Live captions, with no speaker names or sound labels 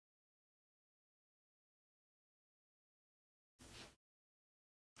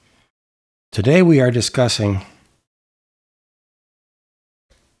Today we are discussing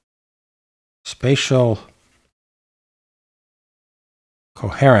spatial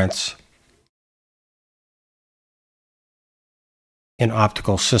coherence in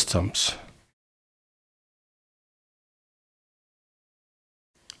optical systems.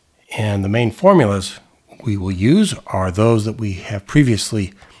 And the main formulas we will use are those that we have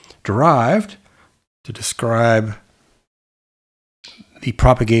previously derived to describe the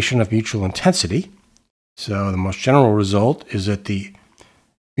propagation of mutual intensity. So the most general result is that the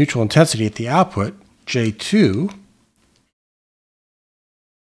mutual intensity at the output, J2,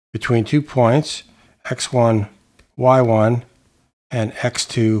 between 2 points, x1, y1, and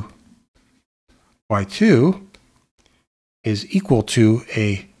x2, y2, is equal to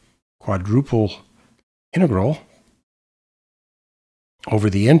a quadruple integral over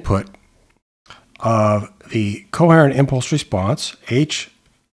the input of the coherent impulse response, h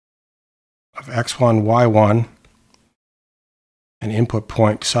of x1, y1, and input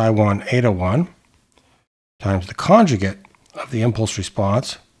point psi1, eta 1, times the conjugate of the impulse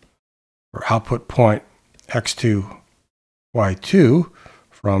response, or output point x2, y2,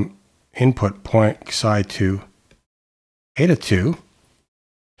 from input point psi2, eta 2,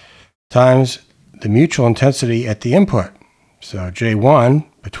 times the mutual intensity at the input. So J1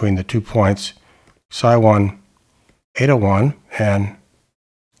 between the 2 points psi1, eta 1, and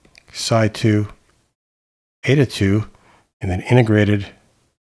psi2, eta 2, and then integrated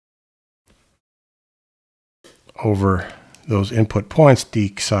over those input points, d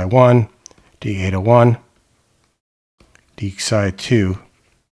psi1, d eta 1, d psi2,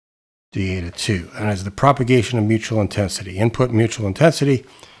 d eta 2. And as the propagation of mutual intensity, input mutual intensity,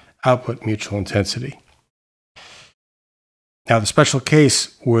 output mutual intensity. Now, the special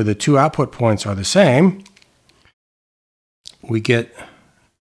case where the two output points are the same, we get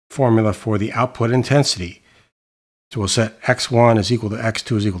formula for the output intensity. So we'll set x1 is equal to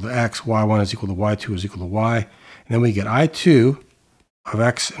x2 is equal to x, y1 is equal to y2 is equal to y, and then we get I2 of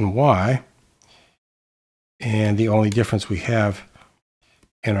x and y, and the only difference we have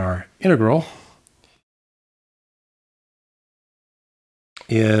in our integral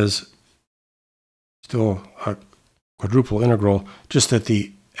is still a quadruple integral, just that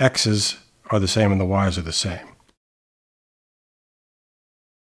the x's are the same and the y's are the same.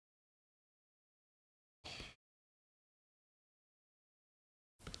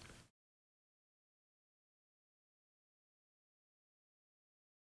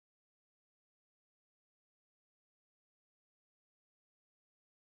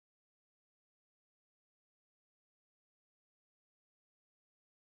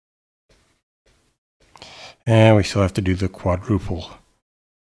 And we still have to do the quadruple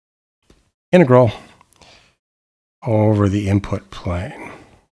integral over the input plane.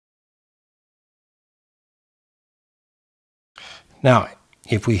 Now,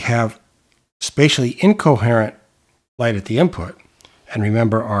 if we have spatially incoherent light at the input, and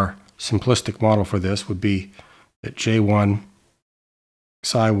remember our simplistic model for this would be that J1,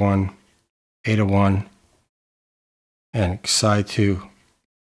 psi1, eta 1, and psi2,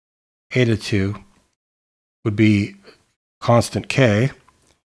 eta 2 would be constant K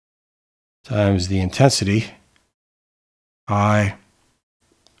times the intensity I1,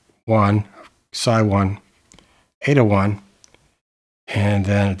 psi1, eta 1, and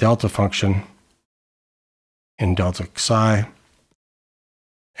then a delta function in delta psi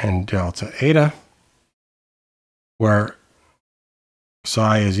and delta eta, where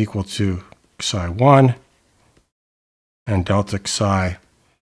psi is equal to psi1 and delta psi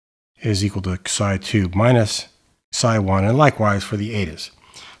is equal to psi2 minus psi1, and likewise for the etas.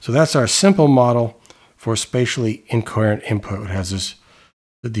 So that's our simple model for spatially incoherent input. It has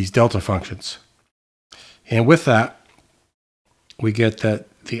these delta functions. And with that, we get that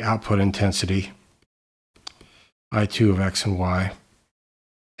the output intensity, I2 of x and y,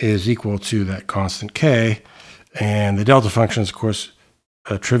 is equal to that constant k. And the delta functions, of course,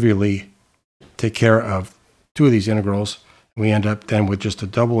 trivially take care of two of these integrals. We end up then with just a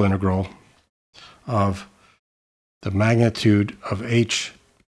double integral of the magnitude of h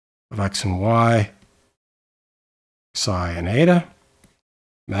of x and y, psi and eta,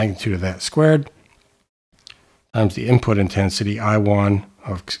 magnitude of that squared, times the input intensity I1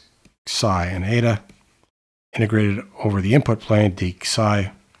 of psi and eta, integrated over the input plane, d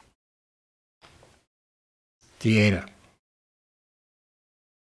psi, d eta.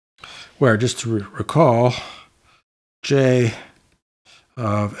 Where, just to recall, J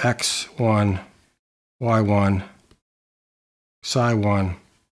of x1, y1, psi1,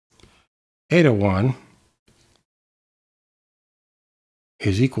 eta 1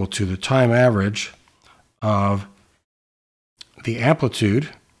 is equal to the time average of the amplitude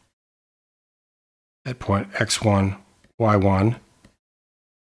at point x1, y1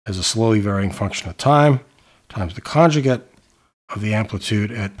 as a slowly varying function of time times the conjugate of the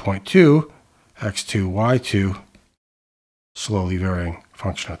amplitude at point 2, x2, y2, slowly varying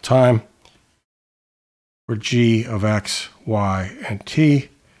function of time, where g of x, y, and t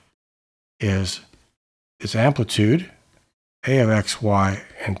is its amplitude, a of x, y,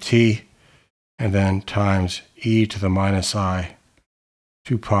 and t, and then times e to the minus I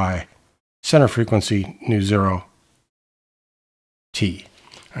 2 pi center frequency nu 0 t.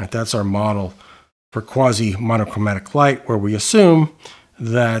 All right, that's our model for quasi-monochromatic light, where we assume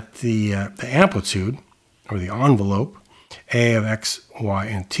that the amplitude, or the envelope, a of x, y,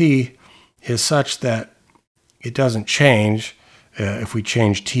 and t, is such that it doesn't change if we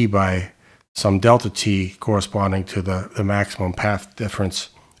change t by some delta t corresponding to the maximum path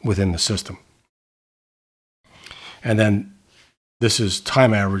difference within the system. And then this is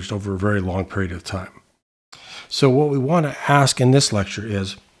time averaged over a very long period of time. So what we want to ask in this lecture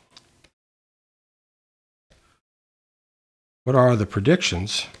is, what are the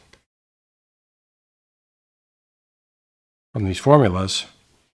predictions from these formulas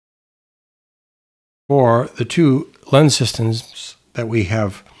for the two lens systems that we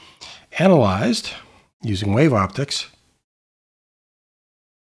have analyzed using wave optics,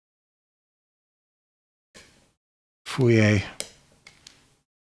 Fourier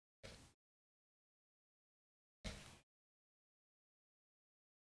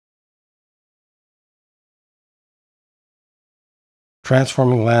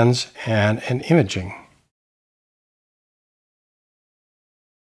transforming lens and an imaging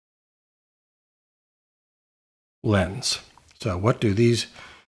lens. So what do these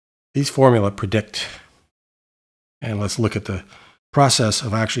formula predict? And let's look at the process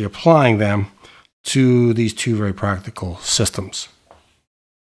of actually applying them to these two very practical systems.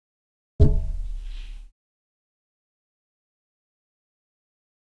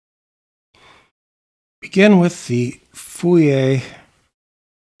 Begin with the Fourier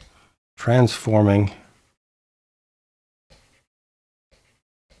transforming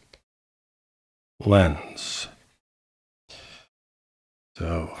lens.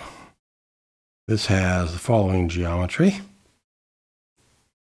 So this has the following geometry.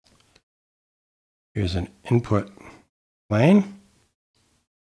 Here's an input plane.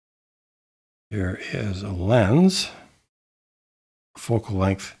 Here is a lens, focal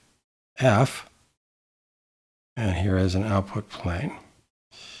length f, and here is an output plane.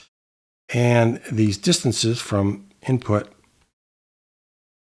 And these distances from input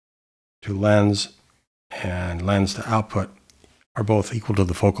to lens and lens to output are both equal to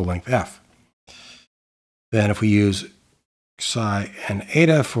the focal length f. Then if we use psi and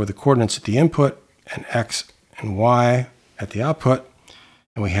eta for the coordinates at the input and x and y at the output,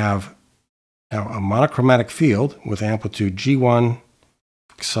 and we have now a monochromatic field with amplitude g1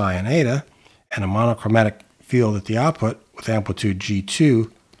 psi and eta, and a monochromatic field at the output with amplitude g2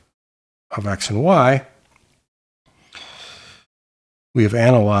 of x and y, we have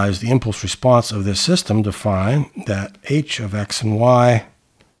analyzed the impulse response of this system to find that h of x and y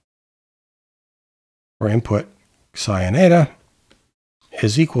for input psi and eta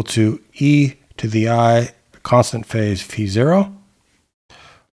is equal to e to the I constant phase phi 0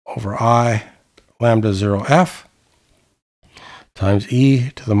 over I lambda 0 f times e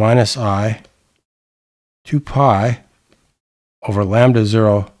to the minus I 2 pi over lambda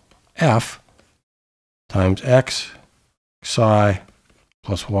 0 f times x psi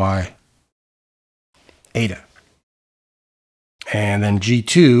plus y eta. And then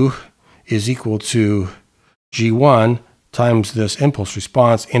G2 is equal to G1 times this impulse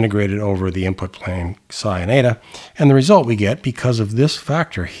response integrated over the input plane psi and eta. And the result we get, because of this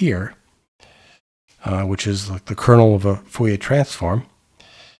factor here, which is like the kernel of a Fourier transform,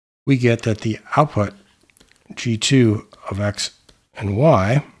 we get that the output G2 of x and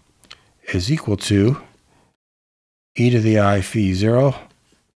y is equal to e to the I phi 0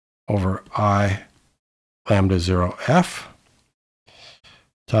 over I lambda 0 f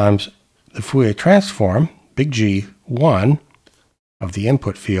times the Fourier transform, big G1, of the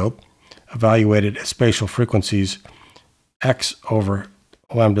input field, evaluated at spatial frequencies x over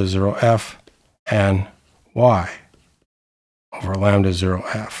lambda 0 f and y over lambda 0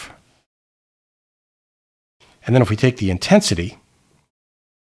 f. And then if we take the intensity,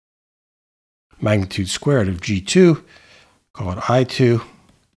 magnitude squared of G2, call it I2,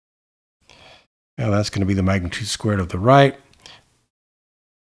 now that's going to be the magnitude squared of the right,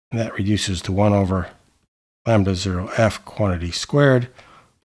 and that reduces to 1 over lambda 0 f quantity squared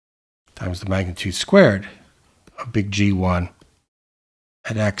times the magnitude squared of big G1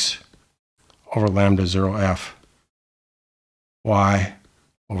 at x over lambda 0f y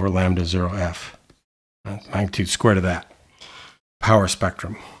over lambda 0f. Magnitude squared of that. Power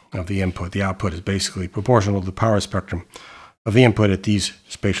spectrum of the input. The output is basically proportional to the power spectrum of the input at these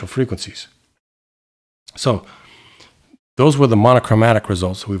spatial frequencies. So those were the monochromatic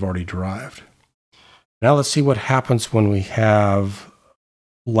results that we've already derived. Now let's see what happens when we have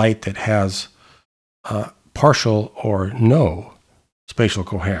light that has partial or no spatial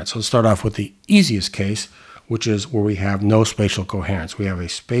coherence. So let's start off with the easiest case, which is where we have no spatial coherence. We have a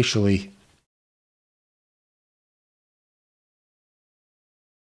spatially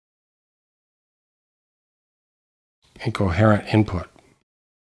incoherent input.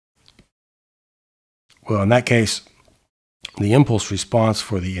 Well, in that case, the impulse response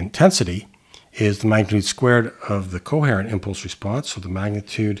for the intensity is the magnitude squared of the coherent impulse response, so the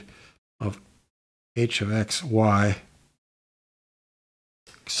magnitude of h of x, y,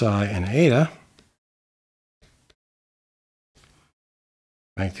 psi, and eta.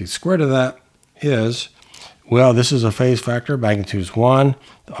 Magnitude squared of that is, well, this is a phase factor. Magnitude is 1.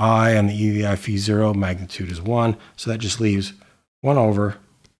 The I and the e to the I phi 0, magnitude is 1. So that just leaves 1 over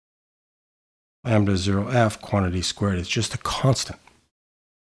lambda 0f quantity squared. It's just a constant.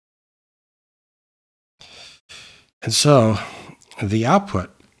 And so the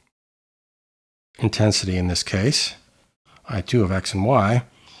output intensity in this case, I2 of x and y,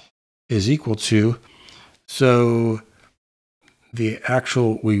 is equal to, so the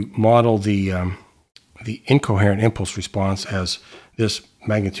actual, we model the incoherent impulse response as this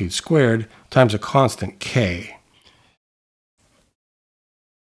magnitude squared times a constant k,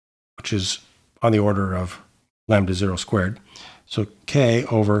 which is on the order of lambda 0 squared. So k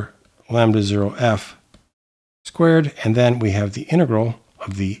over lambda 0 f squared, and then we have the integral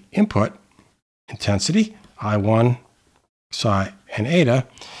of the input intensity, I1, psi, and eta,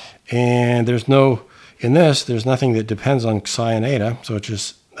 and there's no, in this, there's nothing that depends on psi and eta, so it's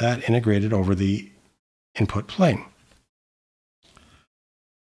just that integrated over the input plane.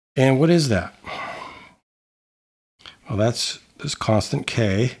 And what is that? Well, that's this constant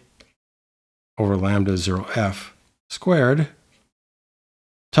k over lambda 0f squared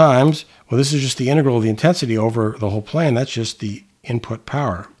times, well, this is just the integral of the intensity over the whole plane. That's just the input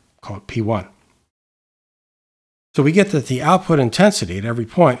power, call it P1. So we get that the output intensity at every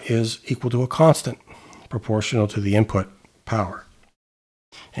point is equal to a constant proportional to the input power.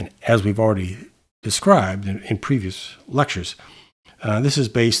 And as we've already described in previous lectures, this is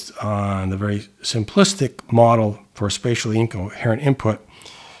based on the very simplistic model for spatially incoherent input,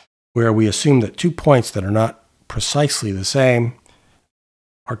 where we assume that 2 points that are not precisely the same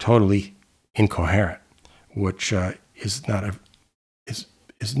are totally incoherent, which is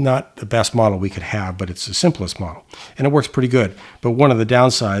not the best model we could have, but it's the simplest model. And it works pretty good. But one of the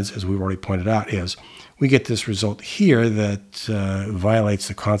downsides, as we've already pointed out, is we get this result here that violates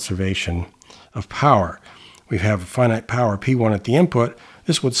the conservation of power. We have a finite power P1 at the input.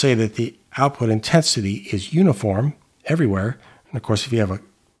 This would say that the output intensity is uniform everywhere. And of course, if you have a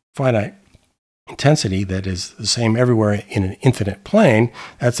finite intensity that is the same everywhere in an infinite plane,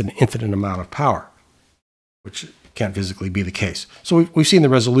 that's an infinite amount of power, which can't physically be the case. So we've seen the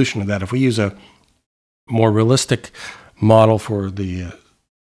resolution of that. If we use a more realistic model for the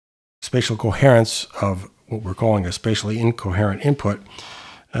spatial coherence of what we're calling a spatially incoherent input,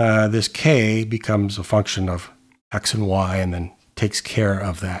 this k becomes a function of x and y and then takes care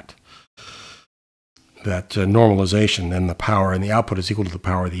of that normalization. Then the power and the output is equal to the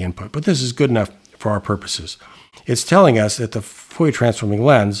power of the input. But this is good enough for our purposes. It's telling us that the Fourier transforming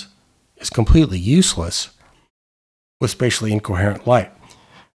lens is completely useless with spatially incoherent light.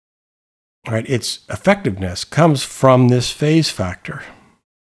 All right, its effectiveness comes from this phase factor.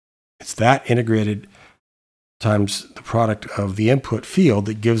 It's that integrated times the product of the input field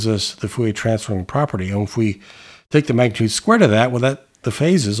that gives us the Fourier transforming property. And if we take the magnitude squared of that, well, the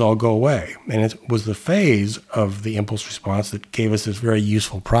phases all go away. And it was the phase of the impulse response that gave us this very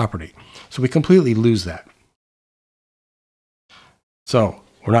useful property. So we completely lose that. So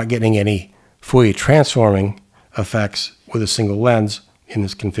we're not getting any Fourier transforming effects with a single lens in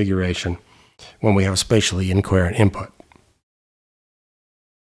this configuration when we have a spatially incoherent input.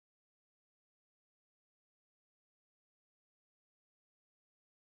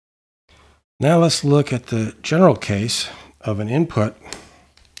 Now let's look at the general case of an input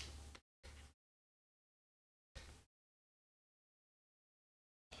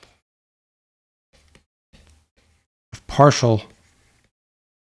with partial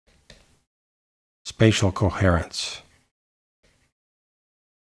spatial coherence.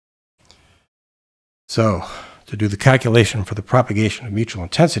 So to do the calculation for the propagation of mutual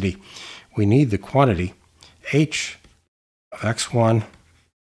intensity, we need the quantity h of x1,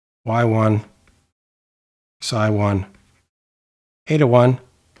 y1, psi1, eta1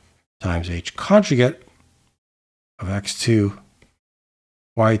 times h conjugate of x2,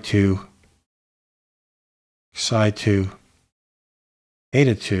 y2, psi2,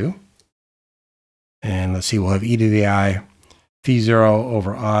 eta2. And let's see, we'll have e to the I phi 0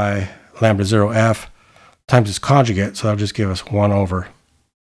 over I lambda 0 f times its conjugate. So that'll just give us 1 over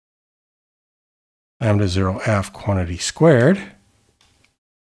lambda 0 f quantity squared.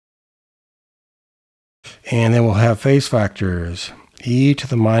 And then we'll have phase factors e to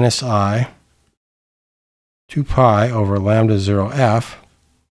the minus I 2 pi over lambda 0 f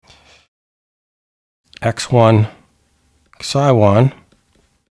x1 psi1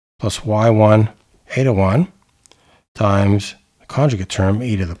 plus y1 eta1 times the conjugate term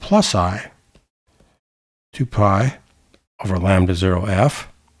e to the plus I 2 pi over lambda 0 f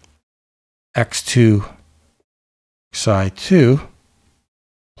x2 psi2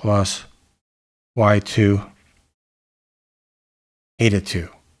 plus y2 eta2.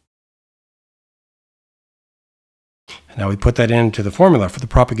 Now we put that into the formula for the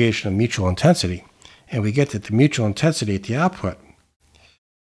propagation of mutual intensity, and we get that the mutual intensity at the output,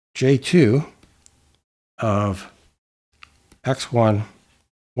 J2 of x1,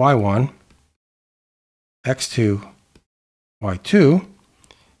 y1, x2, y2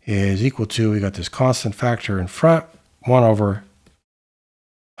 is equal to, we got this constant factor in front, 1 over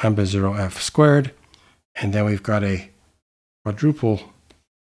lambda 0 f squared, and then we've got a quadruple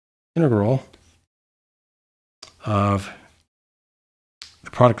integral of the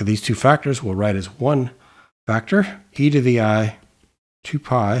product of these two factors. We'll write as one factor, e to the I 2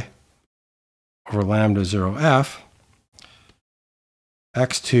 pi over lambda 0 f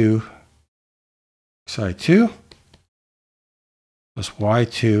x2 psi2 plus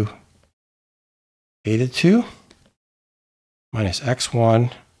y2 eta2 minus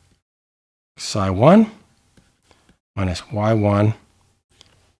x1 psi1 minus y1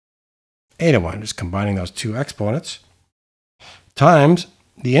 eta1, just combining those two exponents, times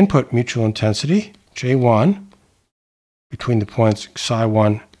the input mutual intensity, J1, between the points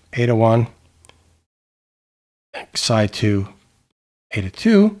psi1, eta1, and psi2,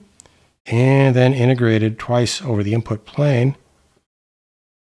 eta2, and then integrated twice over the input plane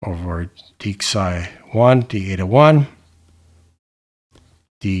over d psi1, d eta1,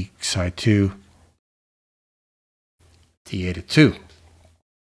 d psi2, d eta2.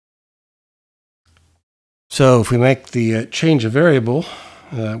 So if we make the change of variable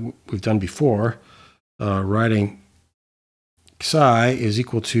we've done before, writing psi is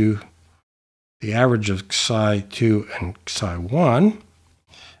equal to the average of psi2 and psi1,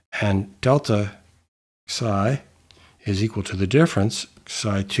 and delta psi is equal to the difference,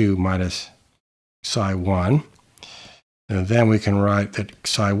 psi2 minus psi1. And then we can write that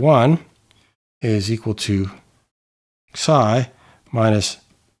psi1 is equal to psi minus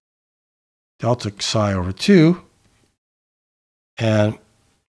delta psi over 2, and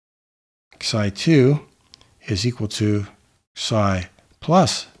psi2 is equal to psi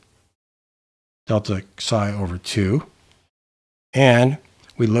plus delta psi over 2. And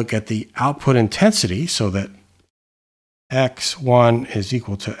we look at the output intensity so that x1 is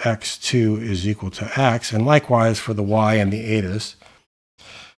equal to x2 is equal to x, and likewise for the y and the etas.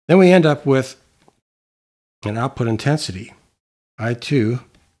 Then we end up with an output intensity, I2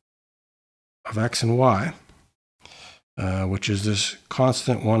 of x and y, which is this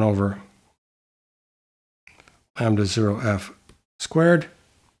constant 1 over lambda 0 f squared.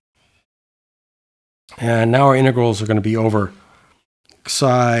 And now our integrals are going to be over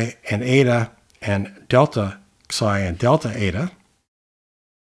psi and eta and delta psi and delta eta.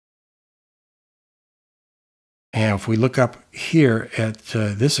 And if we look up here at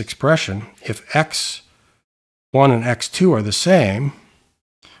this expression, if x1 and x2 are the same,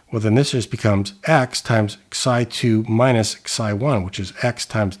 well, then this just becomes x times psi2 minus psi1, which is x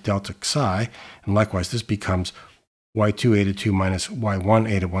times delta psi. And likewise, this becomes y2 eta2 minus y1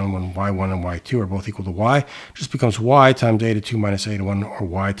 eta1, when y1 and y2 are both equal to y. It just becomes y times eta2 minus eta1, or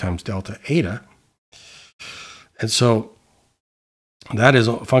y times delta eta. And so that is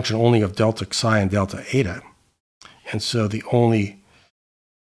a function only of delta psi and delta eta. And so the only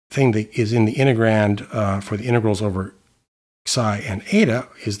thing that is in the integrand for the integrals over psi and eta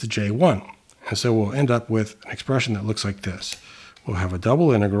is the J1. And so we'll end up with an expression that looks like this. We'll have a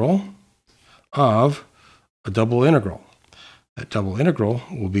double integral of a double integral. That double integral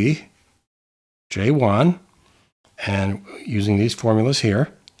will be J1, and using these formulas here,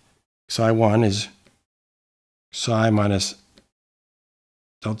 psi1 is psi minus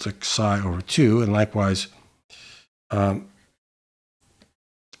delta psi over 2, and likewise eta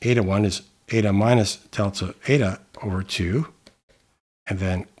 1 is eta minus delta eta over 2, and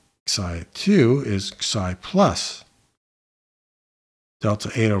then psi 2 is psi plus delta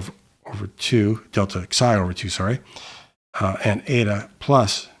eta over 2, delta psi over 2, sorry, and eta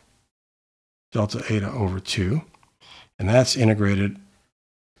plus delta eta over 2, and that's integrated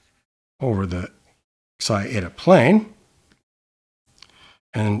over the psi eta plane.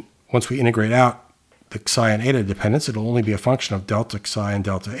 And once we integrate out the psi and eta dependence, it'll only be a function of delta psi and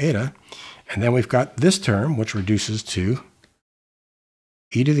delta eta. And then we've got this term, which reduces to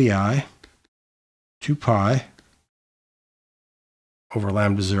e to the I 2 pi over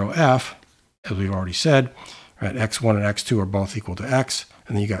lambda 0 f, as we've already said. Right, x1 and x2 are both equal to x.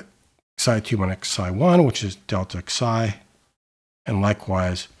 And then you got psi 2 minus psi 1, which is delta psi, and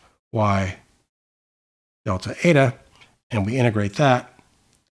likewise y delta eta. And we integrate that,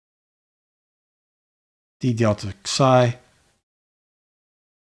 d delta psi,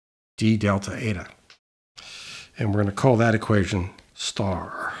 d delta eta. And we're going to call that equation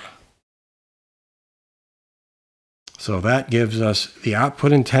star. So that gives us the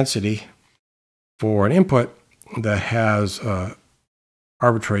output intensity for an input that has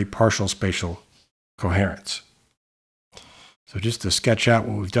arbitrary partial spatial coherence. So just to sketch out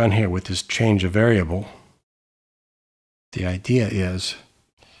what we've done here with this change of variable, the idea is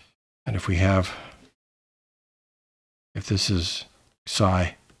that if this is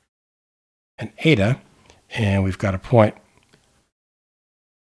psi and eta, and we've got a point,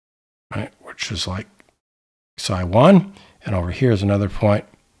 right, which is like psi 1, and over here is another point,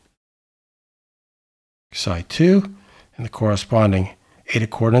 psi 2, and the corresponding eta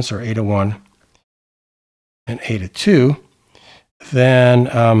coordinates are eta 1 and eta 2,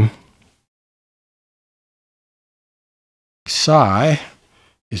 then psi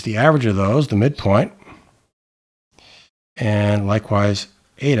is the average of those, the midpoint, and likewise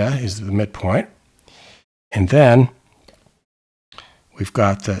eta is the midpoint. And then we've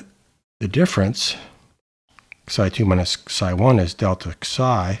got the difference, psi 2 minus psi 1 is delta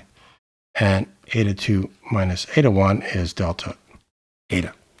psi, and eta 2 minus eta 1 is delta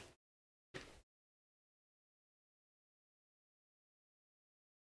eta.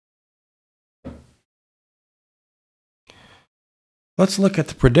 Let's look at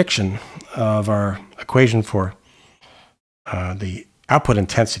the prediction of our equation for the output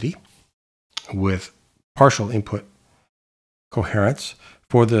intensity with partial input coherence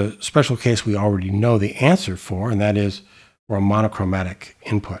for the special case we already know the answer for, and that is for a monochromatic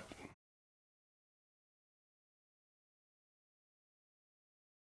input.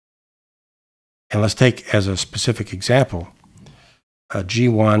 And let's take as a specific example a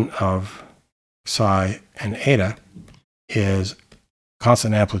G1 of psi and eta is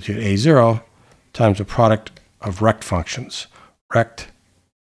constant amplitude A0 times the product of rect functions. Rect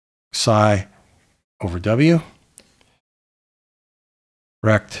psi over W,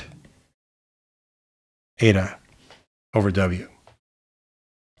 rect eta over W.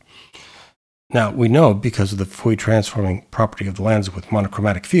 Now, we know because of the Fourier transforming property of the lens with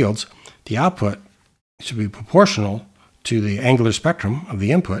monochromatic fields, the output should be proportional to the angular spectrum of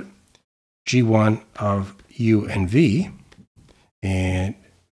the input, G1 of U and V. And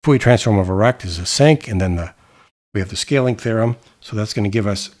Fourier transform of a rect is a sinc, and then we have the scaling theorem. So that's going to give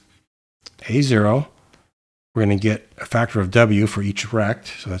us A0. We're going to get a factor of W for each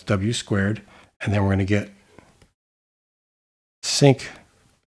rect, so that's W squared. And then we're going to get sinc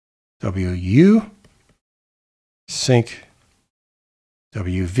WU, sinc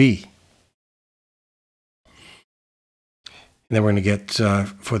WV. And then we're going to get,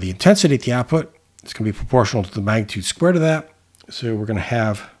 for the intensity at the output, it's going to be proportional to the magnitude squared of that. So we're going to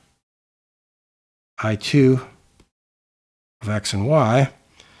have I2 of x and y.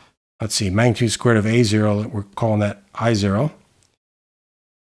 Let's see, magnitude squared of A0, we're calling that I0.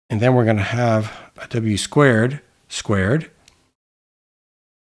 And then we're going to have a W squared squared.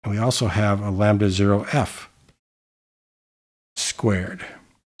 And we also have a lambda 0 f squared.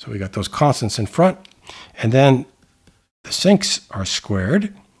 So we got those constants in front. And then the sincs are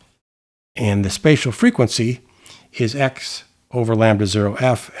squared. And the spatial frequency is x over lambda 0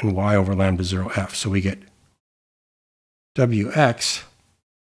 f and y over lambda 0 f. So we get Wx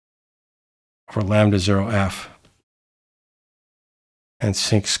over lambda 0 f and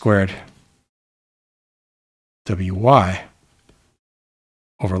sinc squared Wy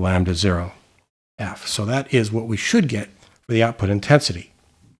over lambda 0 f. So that is what we should get for the output intensity.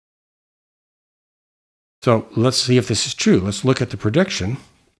 So let's see if this is true. Let's look at the prediction.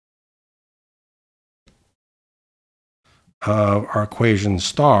 of our equation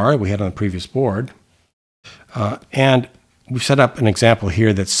star we had on the previous board. And we've set up an example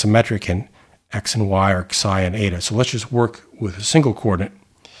here that's symmetric in x and y, or psi and eta. So let's just work with a single coordinate,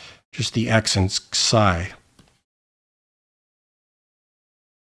 just the x and psi.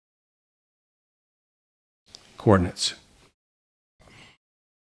 Coordinates.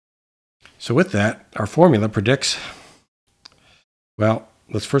 So with that, our formula predicts, well,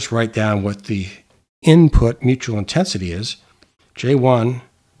 let's first write down what the input mutual intensity is. J1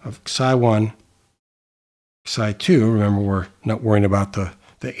 of psi1, psi2, remember we're not worrying about the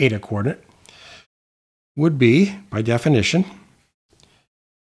eta coordinate, would be, by definition,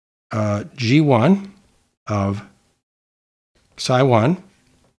 G1 of psi1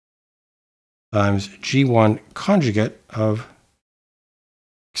 times G1 conjugate of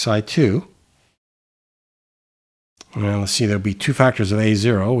psi2. And let's see, there'll be two factors of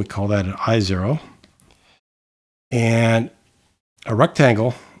A0. We call that an I0. And a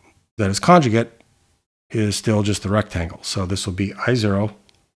rectangle that is conjugate is still just a rectangle. So this will be I0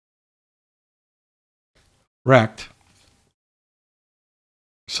 rect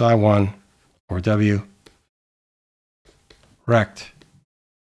psi1 over W rect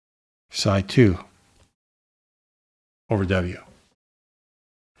psi2 over W.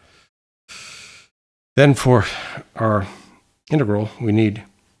 Then for our integral, we need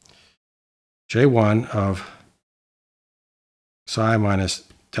J1 of psi minus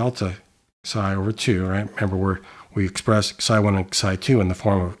delta psi over 2, right? Remember, we express psi1 and psi2 in the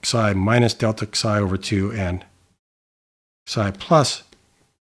form of psi minus delta psi over 2 and psi plus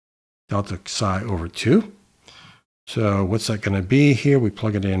delta psi over 2. So what's that going to be here? We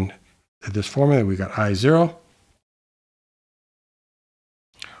plug it in to this formula. We got I0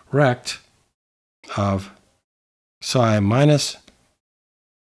 rect of psi minus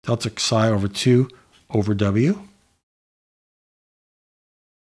delta psi over 2 over W,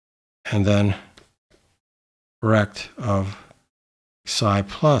 and then rect of psi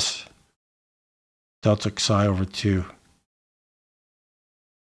plus delta psi over 2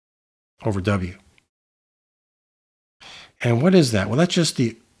 over W. And what is that? Well, that's just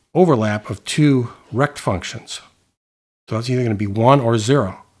the overlap of two rect functions. So it's either going to be 1 or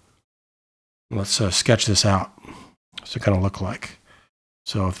 0. Let's sketch this out. What's it going to look like?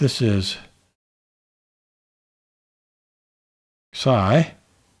 So if this is psi,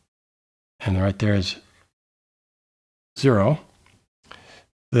 and right there is 0,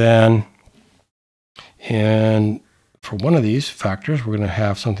 then for one of these factors, we're going to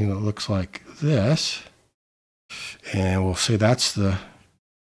have something that looks like this. And we'll say that's the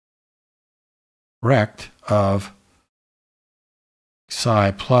rect of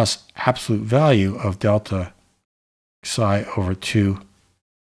psi plus absolute value of delta psi over 2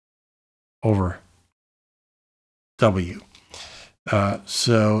 over W.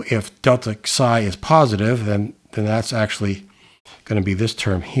 So if delta psi is positive, then that's actually going to be this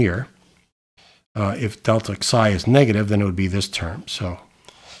term here. If delta psi is negative, then it would be this term. So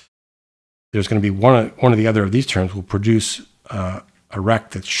there's going to be one of the other of these terms will produce a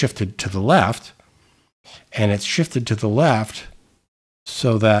rect that's shifted to the left, and it's shifted to the left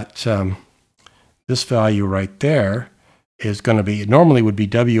so that this value right there is going to be, it normally would be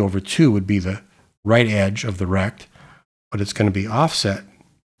W over 2 would be the right edge of the rect, but it's going to be offset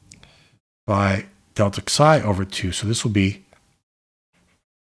by delta psi over 2. So this will be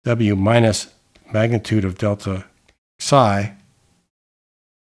W minus magnitude of delta psi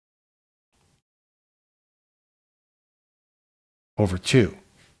over 2.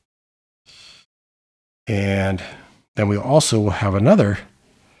 And then we also will have another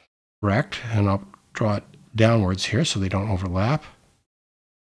rect, and I'll draw it downwards here so they don't overlap,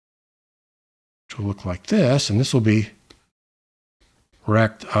 which will look like this, and this will be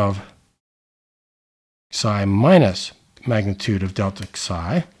rect of psi minus magnitude of delta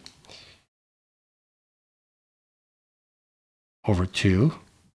psi over 2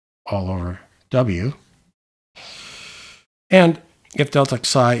 all over W. And if delta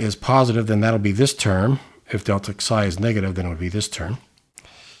psi is positive, then that'll be this term. If delta psi is negative, then it would be this term.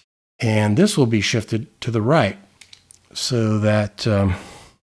 And this will be shifted to the right so that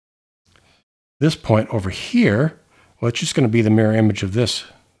this point over here, well, it's just going to be the mirror image of this.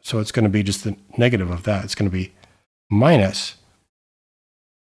 So it's going to be just the negative of that. It's going to be minus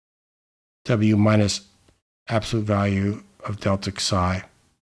W minus absolute value of delta psi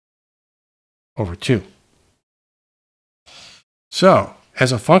over 2. So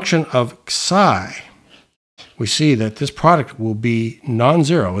as a function of psi, we see that this product will be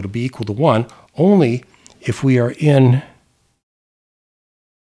non-zero. It'll be equal to 1 only if we are in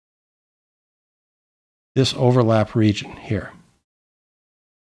this overlap region here.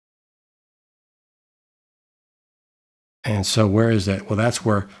 And so where is that? Well, that's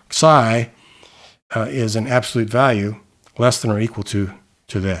where psi is an absolute value less than or equal to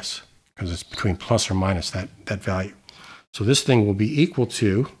this, because it's between plus or minus that value. So this thing will be equal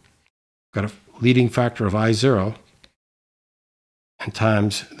to, got a leading factor of I0, and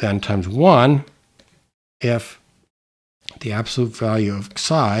times 1 if the absolute value of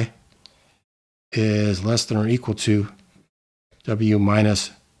psi is less than or equal to W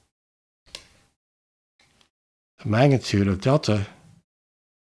minus the magnitude of delta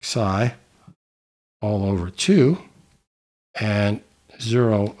psi all over 2 and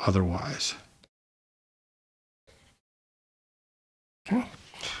 0 otherwise. Okay.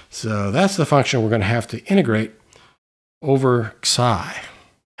 So that's the function we're going to have to integrate over psi.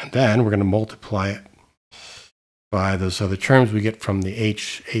 And then we're going to multiply it by those other terms we get from the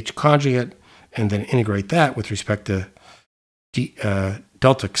H conjugate, and then integrate that with respect to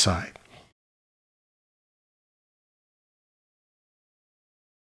delta psi.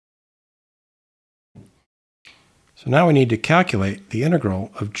 So now we need to calculate the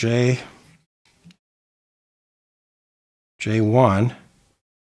integral of J1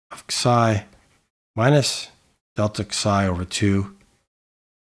 of psi minus delta psi over 2,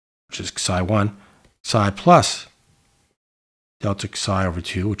 which is psi1, psi plus delta psi over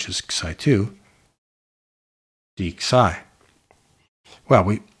 2, which is psi2, d psi. Well,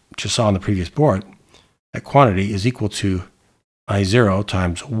 we just saw on the previous board that quantity is equal to I0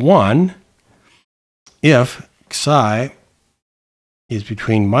 times 1 if psi is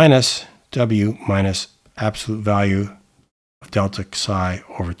between minus W minus absolute value of delta psi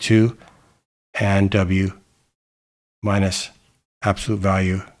over 2 and W minus absolute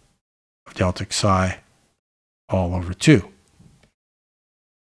value of delta psi all over 2.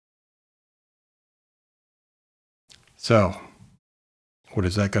 So what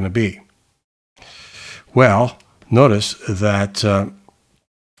is that going to be? Well, notice that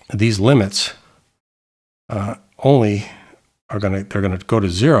these limits only they're going to go to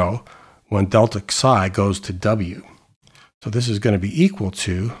 0 when delta psi goes to W. So this is going to be equal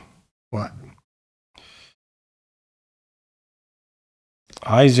to what?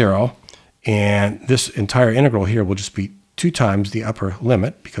 I0, and this entire integral here will just be 2 times the upper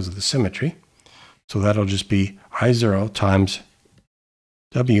limit because of the symmetry. So that'll just be I0 times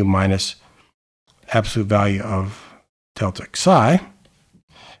W minus absolute value of delta psi,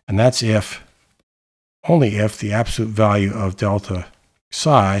 and that's only if the absolute value of delta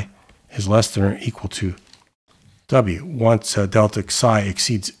psi is less than or equal to W. Once delta psi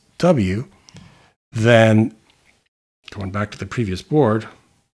exceeds W, then, going back to the previous board,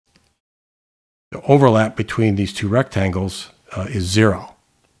 the overlap between these two rectangles is 0.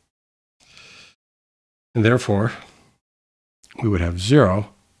 And therefore, we would have 0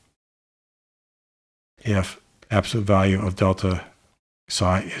 if absolute value of delta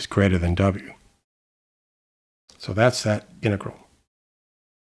psi is greater than W. So that's that integral.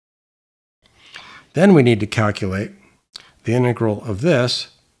 Then we need to calculate the integral of this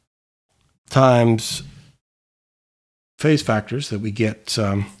times phase factors that we get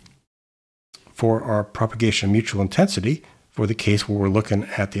for our propagation mutual intensity for the case where we're looking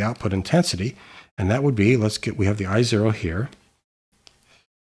at the output intensity. And that would be, we have the I0 here.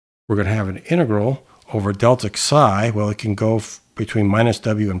 We're going to have an integral over delta psi. Well, it can go between minus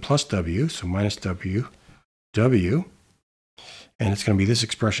W and plus W. So minus W, W. And it's going to be this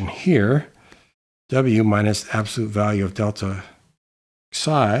expression here. W minus absolute value of delta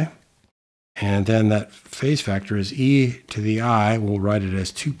psi. And then that phase factor is e to the I. We'll write it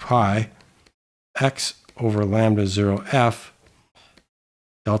as 2 pi x over lambda 0 f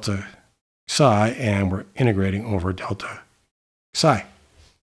delta psi, and we're integrating over delta psi.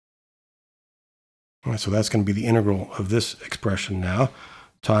 All right, so that's going to be the integral of this expression now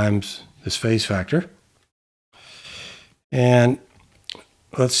times this phase factor. And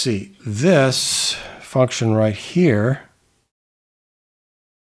let's see, this function right here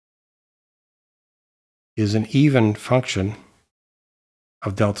is an even function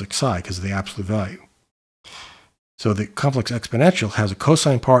of delta psi because of the absolute value. So the complex exponential has a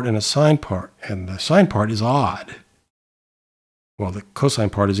cosine part and a sine part, and the sine part is odd. Well, the cosine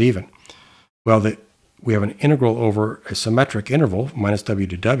part is even. Well, we have an integral over a symmetric interval, minus W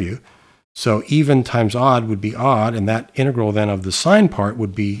to W. So even times odd would be odd, and that integral then of the sine part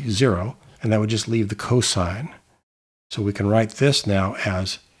would be 0, and that would just leave the cosine. So we can write this now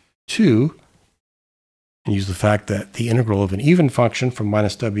as 2, and use the fact that the integral of an even function from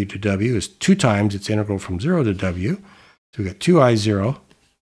minus W to W is 2 times its integral from 0 to W. So we got 2I0,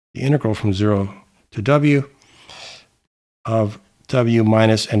 the integral from 0 to W of W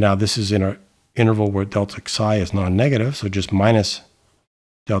minus, and now this is in an interval where delta psi is non-negative, so just minus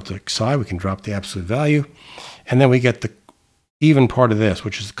delta psi. We can drop the absolute value. And then we get the even part of this,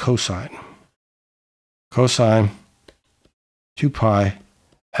 which is the cosine. Cosine 2 pi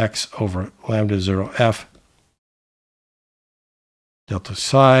x over lambda 0 f delta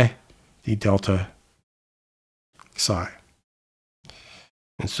psi d delta psi.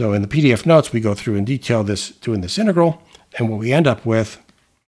 And so in the PDF notes, we go through in detail doing this integral. And what we end up with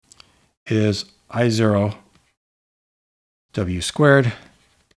is I0 W squared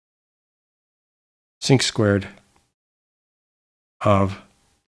sinc squared of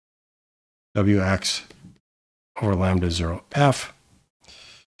Wx over lambda 0 f,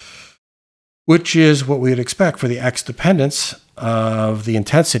 which is what we would expect for the x dependence of the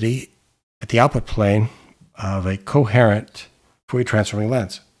intensity at the output plane of a coherent Fourier transforming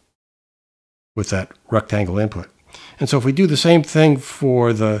lens with that rectangle input. And so if we do the same thing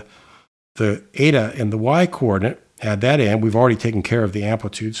for the eta and the y coordinate, add that in, we've already taken care of the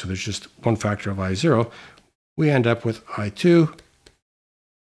amplitude, so there's just one factor of I0. We end up with I2,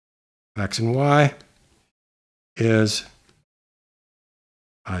 x and y is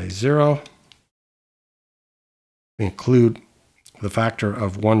I0. We include the factor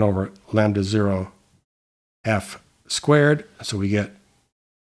of 1 over lambda 0 f squared, so we get,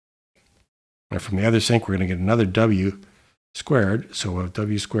 and from the other sinc, we're going to get another w squared, so we'll have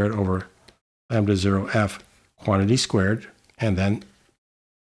w squared over lambda 0 f quantity squared, and then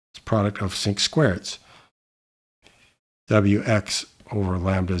it's product of sinc squareds. Wx over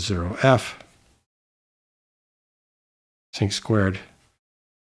lambda 0 f sinc squared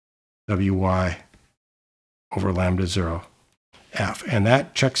wy over lambda 0 f. And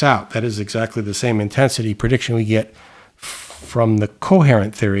that checks out. That is exactly the same intensity prediction we get from the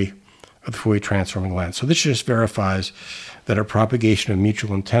coherent theory of the Fourier transforming lens. So this just verifies that our propagation of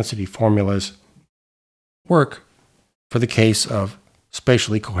mutual intensity formulas work for the case of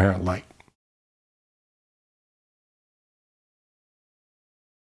spatially coherent light.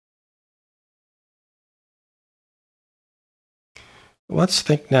 Let's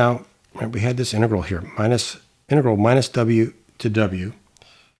think now, we had this integral here, integral minus w to w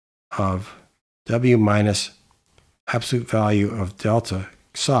of w minus absolute value of delta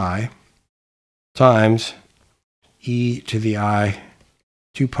psi times e to the I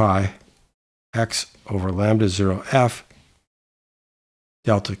 2 pi x over lambda 0 f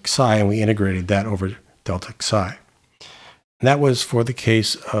delta psi, and we integrated that over delta psi. And that was for the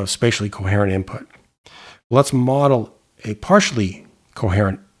case of spatially coherent input. Let's model a partially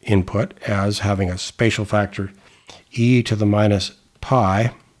coherent input as having a spatial factor e to the minus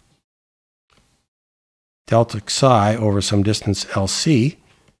pi delta psi over some distance LC,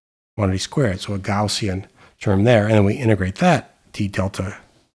 quantity squared, so a Gaussian term there, and then we integrate that d delta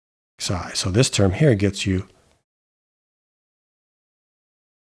psi. So this term here gets you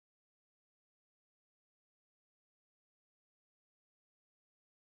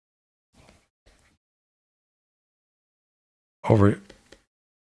over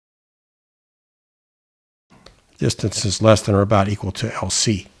distances less than or about equal to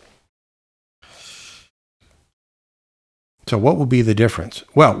LC. So what will be the difference?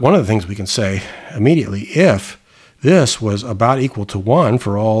 Well, one of the things we can say immediately, if this was about equal to 1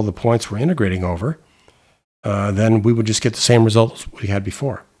 for all the points we're integrating over, then we would just get the same results we had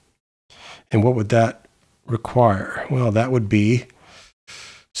before. And what would that require? Well, that would be,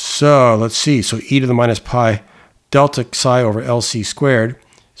 so let's see, so e to the minus pi delta psi over LC squared.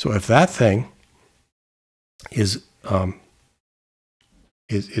 So if that thing is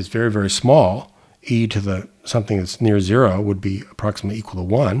very, very small, e to the something that's near 0 would be approximately equal to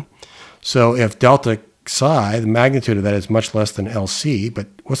 1. So if delta psi, the magnitude of that is much less than LC, but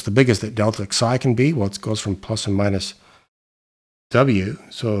what's the biggest that delta psi can be? Well, it goes from plus and minus w.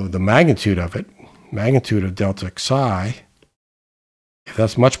 So the magnitude of it, magnitude of delta psi, if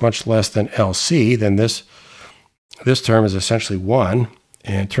that's much, much less than LC, then this term is essentially 1.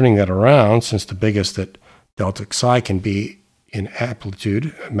 And turning that around, since the biggest that delta psi can be in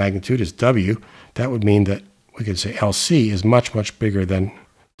amplitude, magnitude is w, that would mean that we could say LC is much, much bigger than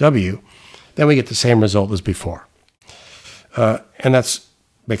w. Then we get the same result as before. And that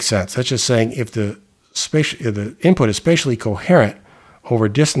makes sense. That's just saying if the input is spatially coherent over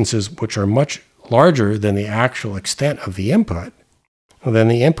distances which are much larger than the actual extent of the input, well, then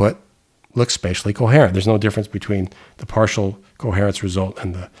the input looks spatially coherent. There's no difference between the partial coherence result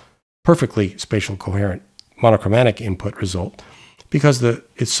and the perfectly spatial coherent monochromatic input result, because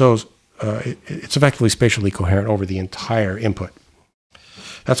it's effectively spatially coherent over the entire input.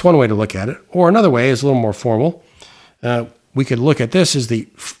 That's one way to look at it. Or another way is a little more formal. We could look at this as the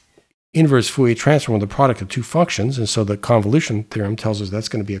inverse Fourier transform of the product of two functions. And so the convolution theorem tells us that's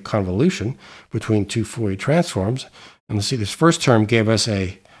going to be a convolution between two Fourier transforms. And let's see, this first term gave us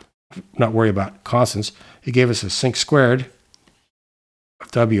not worry about constants, it gave us a sinc squared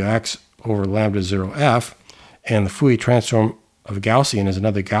of Wx over lambda 0 f. And the Fourier transform of a Gaussian is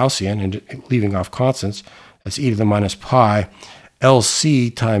another Gaussian, and leaving off constants, that's e to the minus pi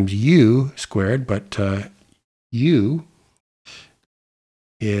LC times u squared, but u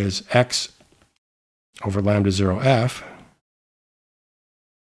is x over lambda 0 f,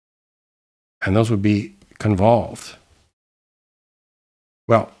 and those would be convolved.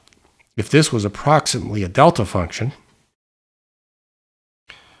 Well, if this was approximately a delta function,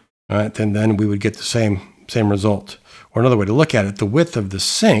 then we would get the same result. Or another way to look at it, the width of the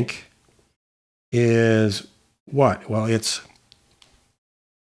sinc is what? Well, it's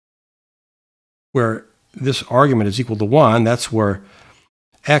where this argument is equal to 1, that's where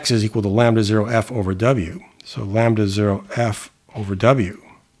x is equal to lambda 0 f over w. So lambda 0 f over w.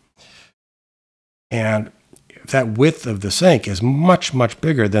 And that width of the sinc is much, much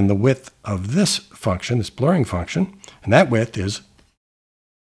bigger than the width of this function, this blurring function. And that width is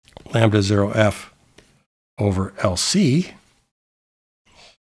lambda 0 f over LC.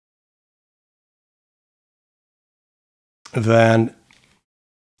 Then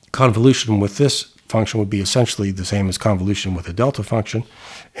convolution with this function would be essentially the same as convolution with a delta function.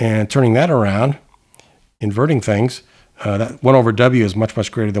 And turning that around, inverting things, that 1 over w is much,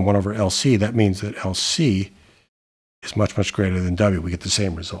 much greater than 1 over LC. That means that LC is much, much greater than w. We get the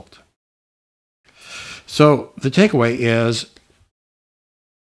same result. So the takeaway is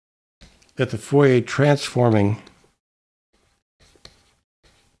that the Fourier transforming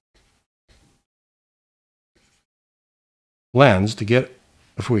lens, to get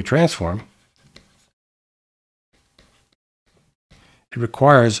a Fourier transform, it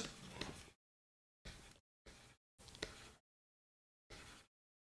requires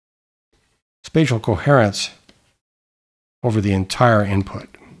spatial coherence over the entire input.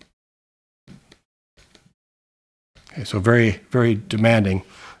 Okay, so very, very demanding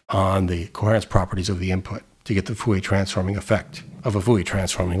on the coherence properties of the input to get the Fourier transforming effect of a Fourier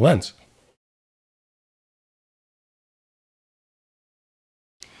transforming lens.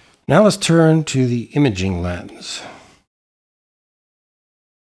 Now let's turn to the imaging lens.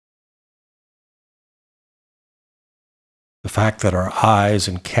 The fact that our eyes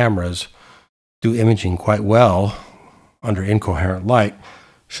and cameras do imaging quite well under incoherent light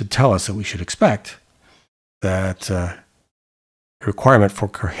should tell us that we should expect that the requirement for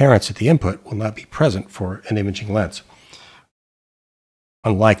coherence at the input will not be present for an imaging lens,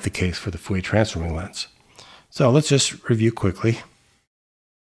 unlike the case for the Fourier transforming lens. So let's just review quickly.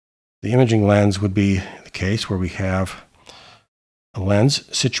 The imaging lens would be the case where we have a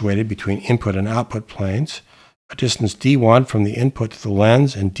lens situated between input and output planes, a distance d1 from the input to the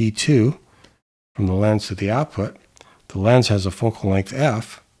lens and d2 from the lens to the output. The lens has a focal length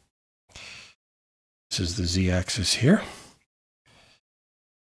f. This is the z-axis here.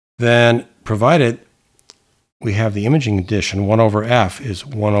 Then, provided we have the imaging addition, 1 over f is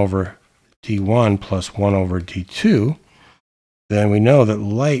 1 over d1 plus 1 over d2, then we know that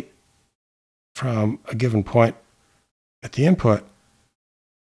light from a given point at the input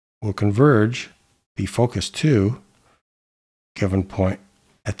will converge, be focused to a given point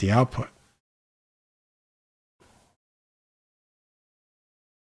at the output.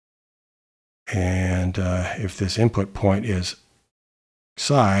 And if this input point is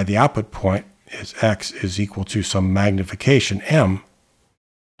psi, the output point is x is equal to some magnification m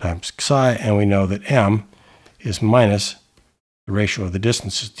times psi, and we know that m is minus the ratio of the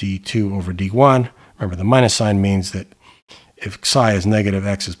distances d2 over d1. Remember, the minus sign means that if psi is negative,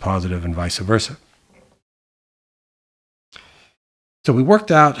 x is positive, and vice versa. So we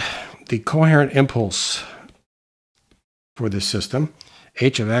worked out the coherent impulse for this system,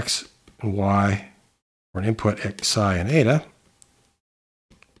 h of x and y, or an input x, psi, and eta.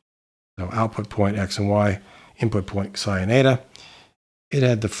 So output point x and y, input point psi and eta. It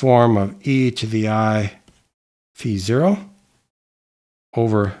had the form of e to the I phi 0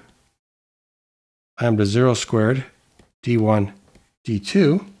 over lambda 0 squared d1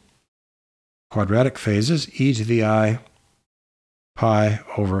 d2, quadratic phases, e to the I pi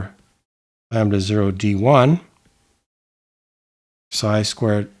over lambda 0 d1, psi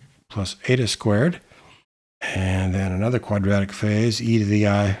squared plus eta squared, and then another quadratic phase, e to the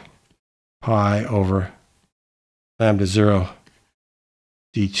I pi over lambda 0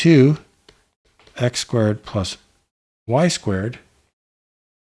 d2, x squared plus y squared,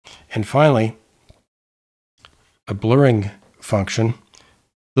 And finally, a blurring function,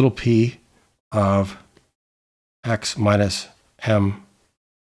 little p of x minus m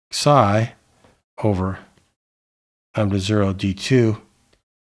psi over lambda 0 d2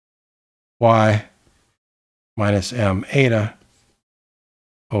 y minus m eta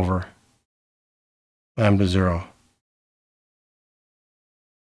over lambda 0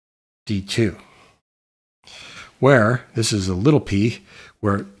 d2, where this is a little p,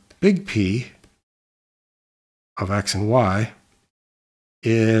 where big P of x and y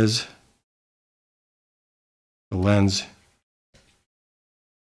is the lens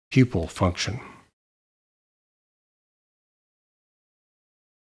pupil function.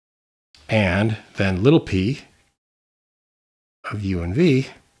 And then little p of u and v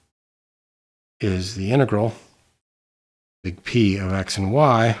is the integral big P of x and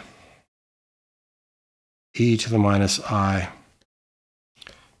y e to the minus I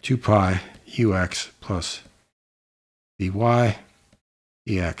 2 pi ux plus dy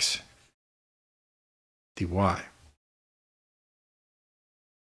dx dy.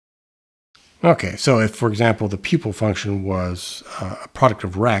 Okay, so if, for example, the pupil function was a product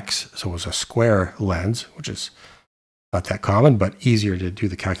of rects, so it was a square lens, which is not that common, but easier to do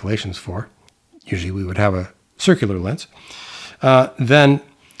the calculations for. Usually we would have a circular lens. Then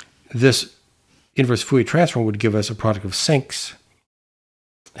this inverse Fourier transform would give us a product of sinks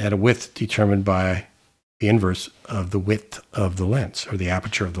at a width determined by the inverse of the width of the lens, or the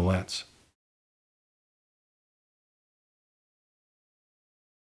aperture of the lens.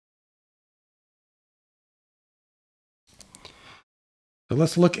 So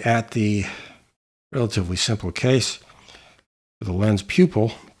let's look at the relatively simple case. The lens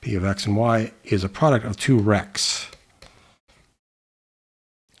pupil, P of x and y, is a product of two rects.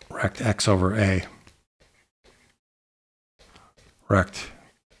 Rect x over a, rect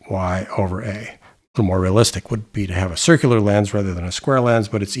y over a. A little more realistic would be to have a circular lens rather than a square lens,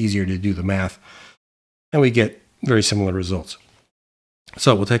 but it's easier to do the math, and we get very similar results.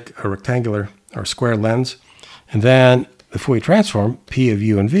 So we'll take a rectangular or square lens, and then the Fourier transform, P of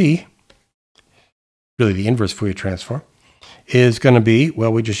u and v, really the inverse Fourier transform, is going to be,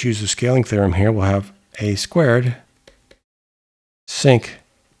 well, we just use the scaling theorem here. We'll have a squared sinc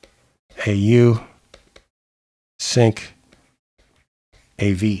au sinc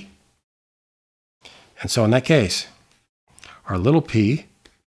av. And so in that case, our little p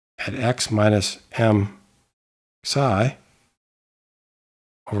at x minus m psi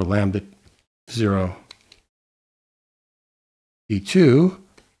over lambda 0 d2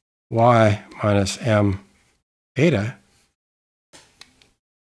 y minus m eta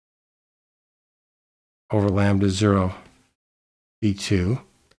over lambda 0 d2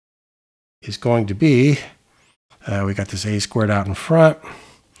 is going to be, we got this a squared out in front,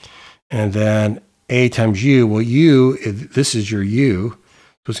 and then a times u, well, u, this is your u,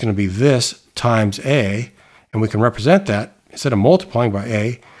 so it's going to be this times a, and we can represent that, instead of multiplying by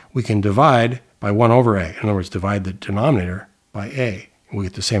a, we can divide by 1 over a. In other words, divide the denominator by a, and we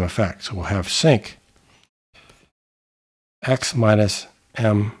get the same effect. So we'll have sinc x minus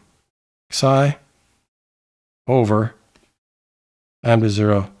m psi over lambda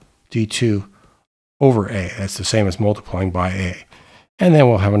 0 d2 over a. That's the same as multiplying by a. And then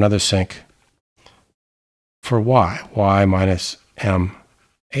we'll have another sinc for y minus m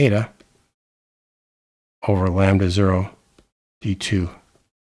eta over lambda 0 d2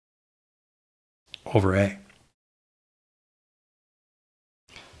 over a.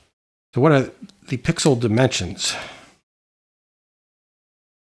 So what are the pixel dimensions?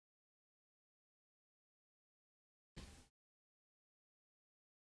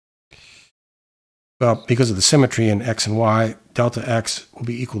 Well, because of the symmetry in x and y, delta x will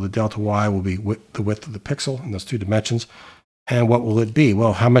be equal to delta y will be the width of the pixel in those two dimensions. And what will it be?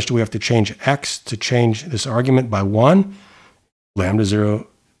 Well, how much do we have to change x to change this argument by 1? Lambda 0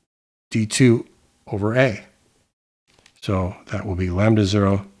 d2 over a. So that will be lambda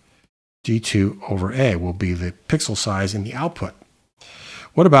 0 d2 over a will be the pixel size in the output.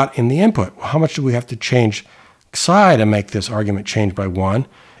 What about in the input? Well, how much do we have to change psi to make this argument change by 1?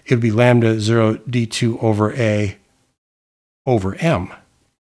 It would be lambda 0 d2 over a over m.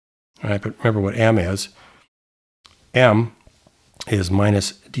 All right, but remember what m is. M is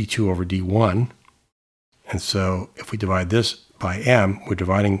minus d2 over d1. And so if we divide this by m, we're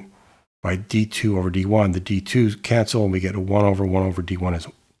dividing by d2 over d1. The d2s cancel, and we get a 1 over d1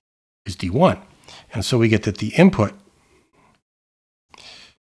 is d1. And so we get that the input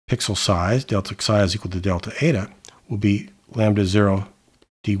pixel size, delta psi is equal to delta eta, will be lambda 0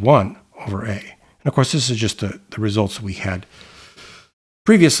 d1 over a. And of course, this is just the results we had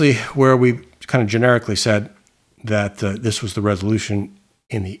Previously, where we kind of generically said that this was the resolution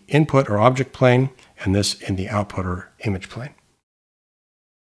in the input or object plane, and this in the output or image plane.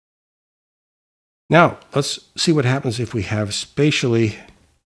 Now, let's see what happens if we have spatially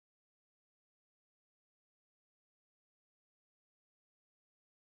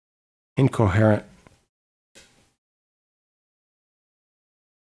incoherent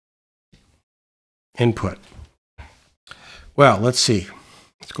input. Well, let's see.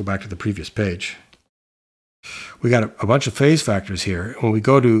 Let's go back to the previous page. We got a bunch of phase factors here. When we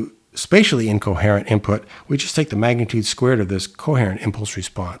go to spatially incoherent input, we just take the magnitude squared of this coherent impulse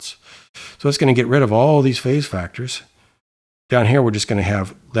response. So it's going to get rid of all these phase factors. Down here, we're just going to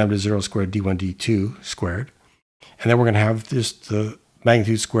have lambda 0 squared d1 d2 squared. And then we're going to have this the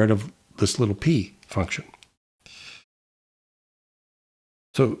magnitude squared of this little p function.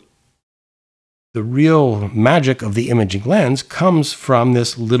 So the real magic of the imaging lens comes from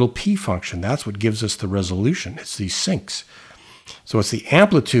this little p function. That's what gives us the resolution. It's these sinks. So it's the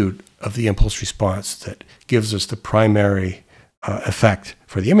amplitude of the impulse response that gives us the primary effect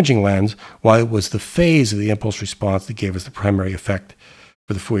for the imaging lens, while it was the phase of the impulse response that gave us the primary effect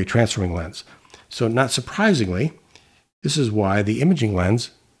for the Fourier transforming lens. So not surprisingly, this is why the imaging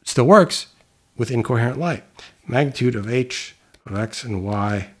lens still works with incoherent light. Magnitude of h of x and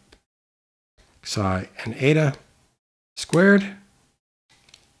y, psi and eta squared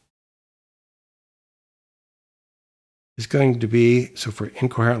is going to be, so for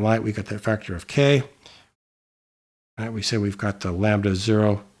incoherent light, we got that factor of k. Right, we say we've got the lambda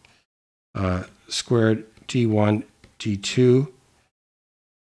 0 squared d1 d2,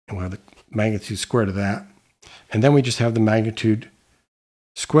 and we'll have the magnitude squared of that. And then we just have the magnitude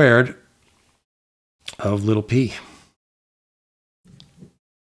squared of little p.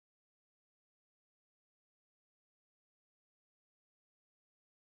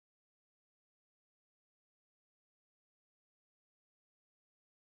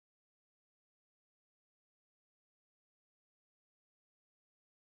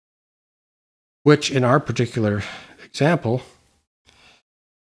 Which in our particular example,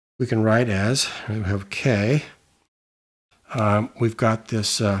 we can write as, we have k, we've got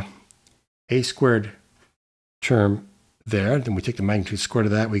this a squared term there, then we take the magnitude squared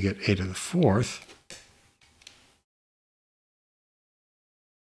of that, we get a to the fourth.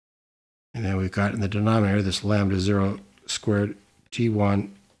 And then we've got in the denominator this lambda 0 squared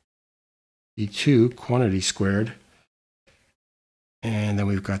d1 d2 quantity squared. And then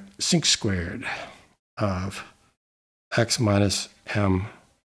we've got sinc squared of x minus m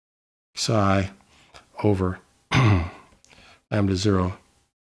psi over lambda 0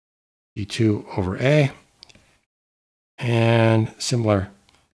 d2 over a. And similar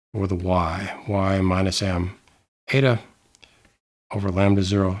for the y minus m eta over lambda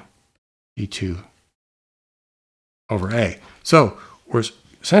 0 d2 over a. So we're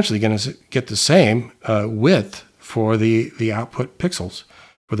essentially going to get the same width for the output pixels.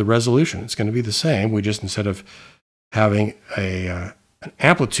 For the resolution, it's going to be the same. We just, instead of having an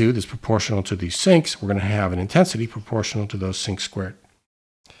amplitude that's proportional to these sinks, we're going to have an intensity proportional to those sinks squared.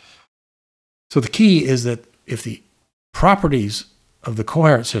 So the key is that if the properties of the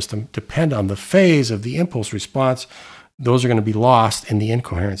coherent system depend on the phase of the impulse response, those are going to be lost in the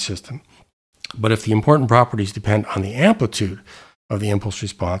incoherent system. But if the important properties depend on the amplitude of the impulse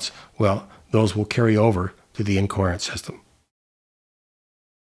response, well, those will carry over to the incoherent system.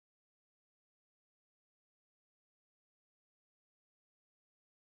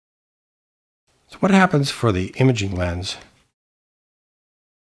 So what happens for the imaging lens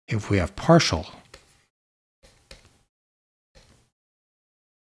if we have partial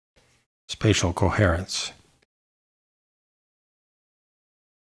spatial coherence?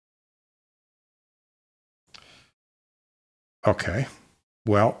 Okay,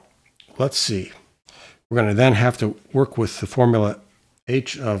 well, let's see. We're going to then have to work with the formula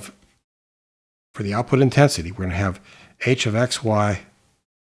h of, for the output intensity, we're going to have h of xy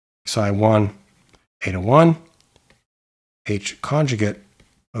psi 1 eta 1, h conjugate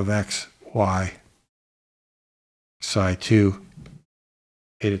of x, y, psi 2,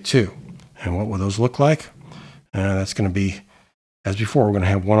 eta 2. And what will those look like? That's going to be, as before, we're going to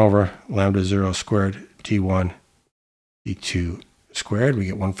have 1 over lambda 0 squared d1 d2 squared. We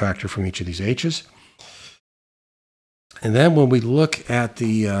get one factor from each of these h's. And then when we look at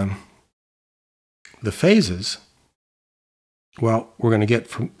the phases, well, we're going to get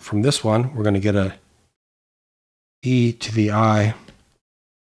from this one, we're going to get a e to the I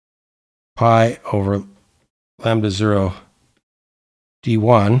pi over lambda 0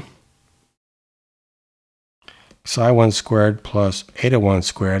 d1. psi1 squared plus eta 1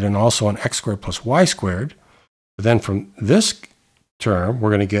 squared, and also an x squared plus y squared. But then from this term, we're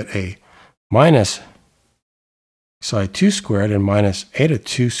going to get a minus psi2 squared and minus eta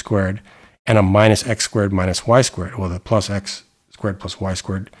 2 squared, and a minus x squared minus y squared. Well, the plus x squared plus y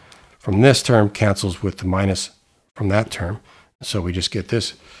squared from this term cancels with the minus from that term. So we just get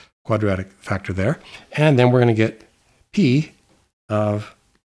this quadratic factor there. And then we're going to get p of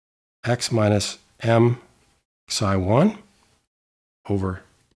x minus m psi1 over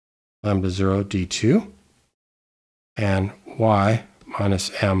lambda 0 d2, and y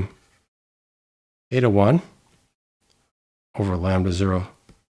minus m eta 1 over lambda 0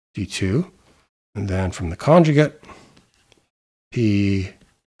 d2. And then from the conjugate, p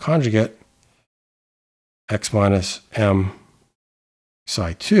conjugate x minus m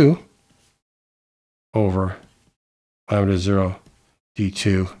psi2 over lambda 0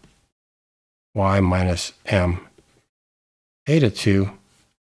 d2, y minus m eta 2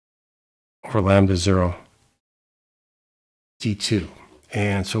 over lambda 0 d2.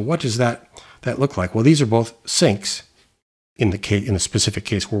 And so what does that look like? Well, these are both sinks in the specific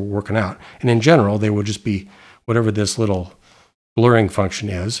case we're working out. And in general, they would just be whatever this little blurring function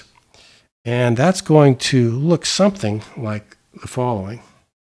is. And that's going to look something like the following.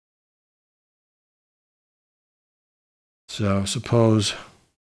 So suppose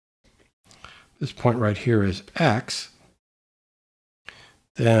this point right here is x,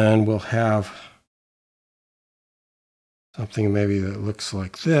 then we'll have something maybe that looks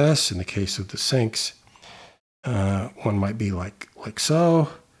like this in the case of the sinks. One might be like so,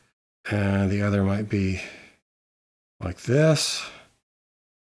 and the other might be like this.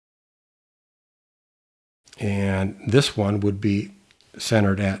 And this one would be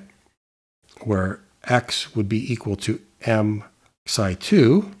centered at where x would be equal to m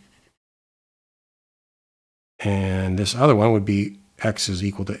psi2. And this other one would be x is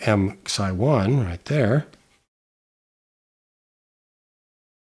equal to m psi1 right there.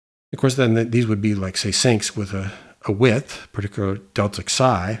 Of course, then these would be like, say, sinks with a width, particular delta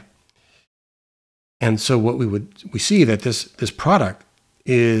psi. And so what we see that this product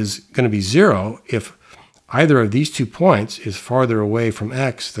is going to be 0 if either of these 2 points is farther away from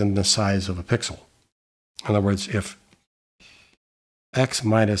x than the size of a pixel. In other words, if x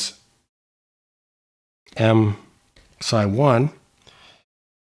minus m psi1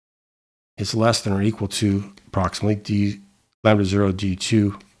 is less than or equal to approximately d lambda 0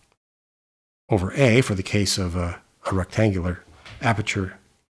 d2 over a for the case of a rectangular aperture,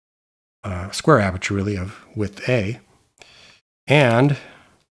 square aperture really of width a, and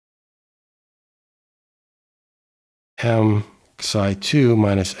m psi2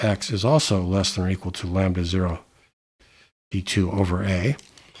 minus x is also less than or equal to lambda 0 d2 over a.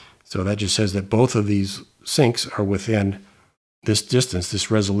 So that just says that both of these sinks are within this distance,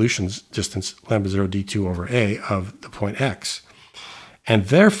 this resolution distance, lambda 0 d2 over a of the point x. And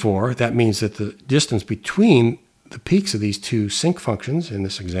therefore, that means that the distance between the peaks of these 2 sink functions in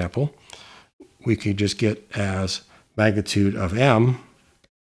this example, we could just get as magnitude of m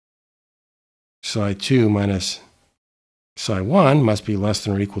psi2 minus psi1 must be less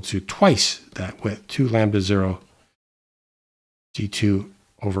than or equal to twice that width, 2 lambda 0 d2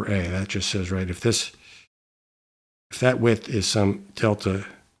 over a. That just says, right, if that width is some delta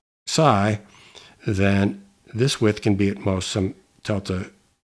psi, then this width can be at most some delta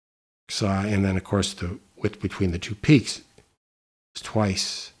psi, and then of course the width between the 2 peaks is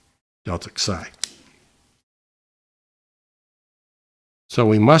twice delta psi. So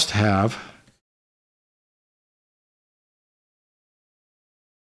we must have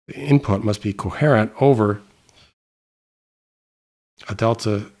the input must be coherent over a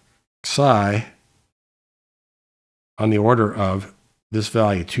delta psi on the order of this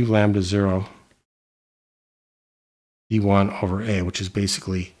value, 2 lambda 0 d1 over a, which is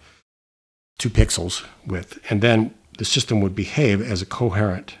basically 2 pixels width. And then the system would behave as a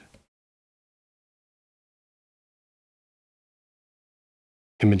coherent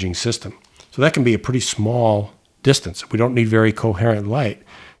imaging system. So that can be a pretty small distance. We don't need very coherent light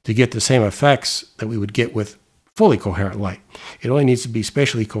to get the same effects that we would get with fully coherent light. It only needs to be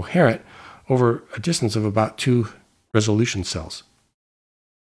spatially coherent over a distance of about 2 resolution cells.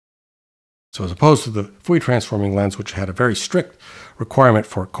 So as opposed to the Fourier transforming lens, which had a very strict requirement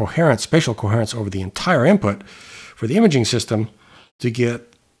for coherence, spatial coherence over the entire input, for the imaging system to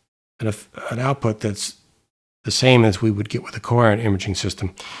get an output that's the same as we would get with a coherent imaging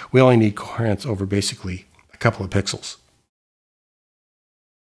system, we only need coherence over basically a couple of pixels.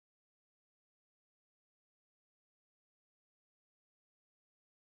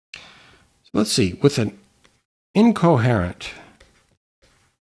 So let's see, with an incoherent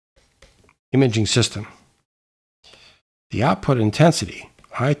imaging system, the output intensity,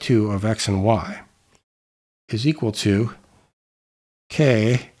 I2 of x and y, is equal to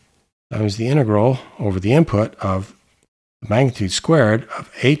k times the integral over the input of the magnitude squared of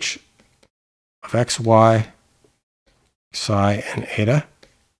h of x, y, psi, and eta,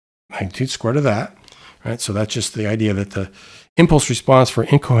 magnitude squared of that. Right? So that's just the idea that the impulse response for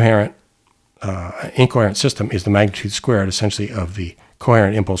incoherent system is the magnitude squared, essentially, of the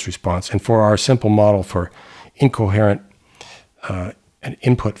coherent impulse response. And for our simple model for incoherent an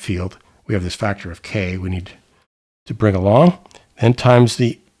input field, we have this factor of k we need to bring along, then times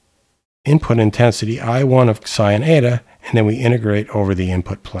the input intensity, I1 of psi and eta, and then we integrate over the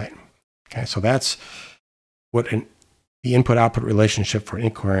input plane. Okay, so that's what the input-output relationship for an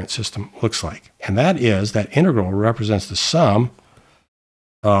incoherent system looks like. And that is, that integral represents the sum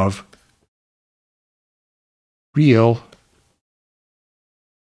of real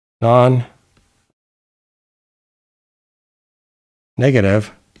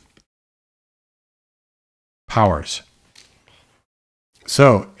non-negative powers.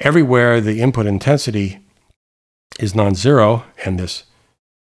 So everywhere the input intensity is non-zero and this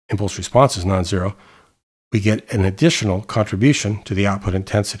impulse response is non-zero, we get an additional contribution to the output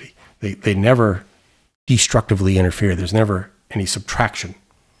intensity. They never destructively interfere. There's never any subtraction.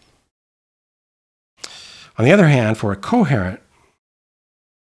 On the other hand, for a coherent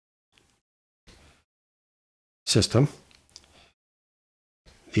system,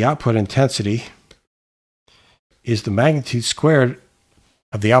 the output intensity is the magnitude squared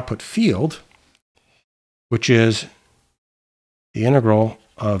of the output field, which is the integral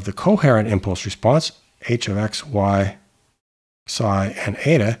of the coherent impulse response, h of x, y, psi, and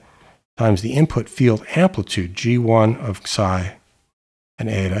eta, times the input field amplitude, g1 of psi and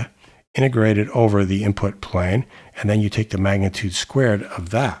eta, integrated over the input plane, and then you take the magnitude squared of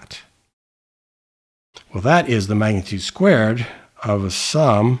that. Well, that is the magnitude squared of a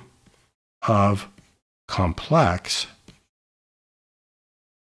sum of complex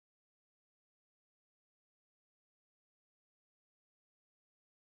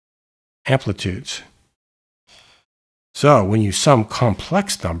amplitudes. So when you sum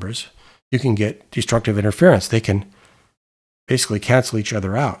complex numbers, you can get destructive interference. They can basically cancel each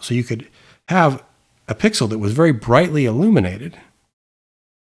other out. So you could have a pixel that was very brightly illuminated,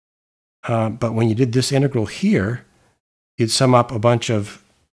 but when you did this integral here, you'd sum up a bunch of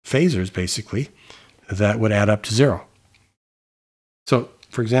phasors, basically, that would add up to zero. So,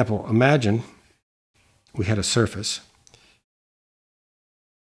 for example, imagine we had a surface.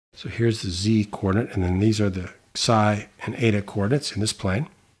 So here's the z coordinate, and then these are the psi and eta coordinates in this plane.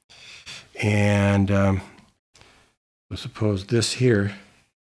 And so suppose this here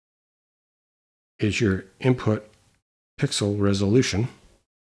is your input pixel resolution.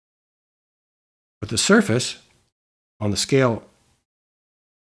 But the surface on the scale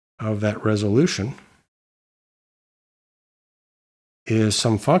of that resolution is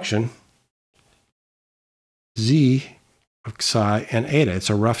some function z of psi and eta. It's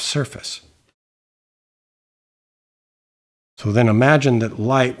a rough surface. So then imagine that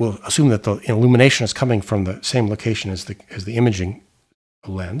light, will assume that the illumination is coming from the same location as the imaging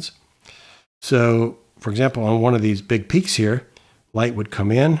lens. So, for example, on one of these big peaks here, light would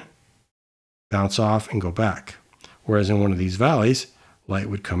come in, bounce off, and go back. Whereas in one of these valleys, light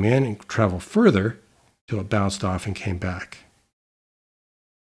would come in and travel further till it bounced off and came back.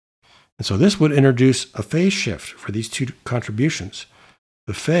 And so this would introduce a phase shift for these two contributions.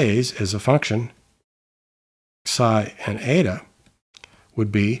 The phase as a function, psi and eta,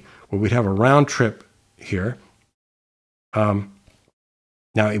 would be where we'd have a round trip here. Now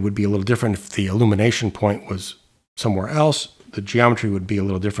it would be a little different if the illumination point was somewhere else. The geometry would be a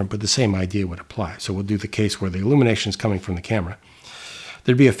little different, but the same idea would apply. So we'll do the case where the illumination is coming from the camera.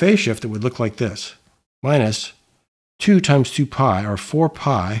 There'd be a phase shift that would look like this, minus 2 times 2 pi, or 4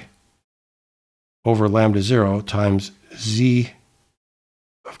 pi, over lambda 0 times z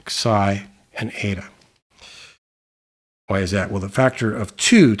of psi and eta. Why is that? Well, the factor of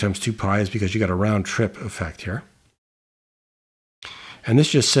 2 times 2 pi is because you got a round trip effect here. And this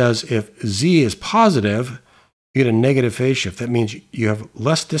just says if z is positive, you get a negative phase shift. That means you have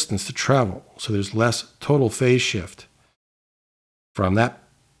less distance to travel. So there's less total phase shift from that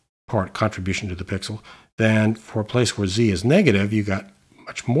part contribution to the pixel than for a place where z is negative, you got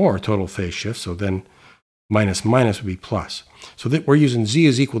much more total phase shift. So then minus minus would be plus. So that we're using z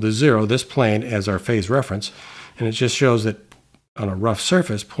is equal to 0, this plane, as our phase reference. And it just shows that on a rough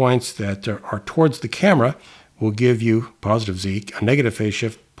surface, points that are towards the camera will give you positive z. A negative phase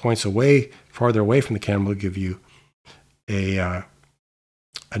shift points farther away from the camera will give you a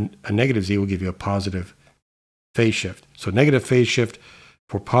negative z will give you a positive phase shift. So negative phase shift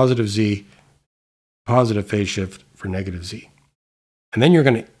for positive z, positive phase shift for negative z. And then you're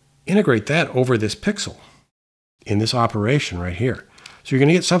going to integrate that over this pixel in this operation right here. So you're going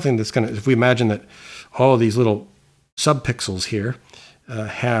to get something that's going to, if we imagine that all of these little subpixels here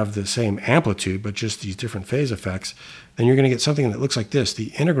have the same amplitude, but just these different phase effects, then you're going to get something that looks like this.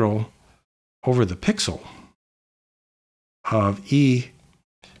 The integral over the pixel of e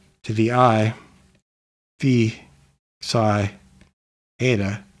to the I phi psi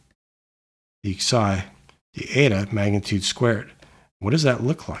eta the psi the eta magnitude squared. What does that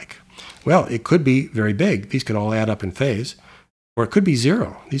look like? Well, it could be very big. These could all add up in phase. Or it could be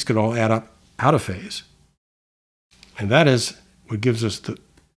 0. These could all add up out of phase. And that is what gives us the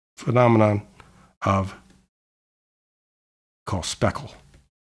phenomenon of called speckle.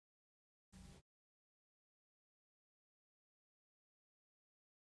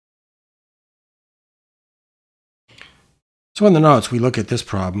 So in the notes, we look at this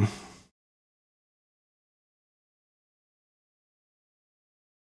problem.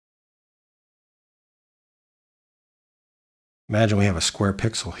 Imagine we have a square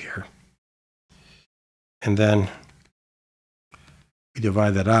pixel here. And then we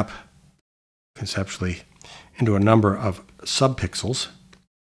divide that up conceptually into a number of subpixels.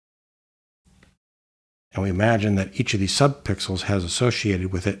 And we imagine that each of these subpixels has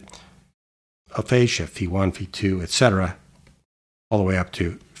associated with it a phase shift, phi 1, phi 2, etc., all the way up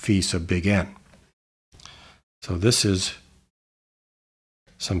to phi sub big N. So this is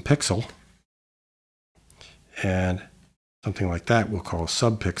some pixel, and something like that we'll call a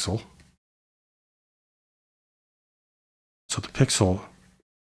subpixel. So the pixel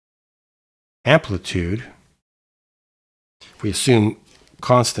amplitude, if we assume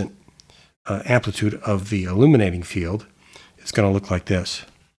constant amplitude of the illuminating field, it's going to look like this.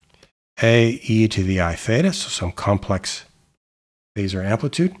 A e to the I theta, so some complex phasor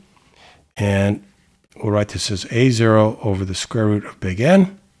amplitude. And we'll write this as A0 over the square root of big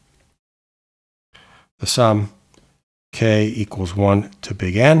N. The sum k equals 1 to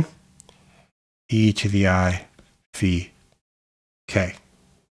big N, e to the I phi k.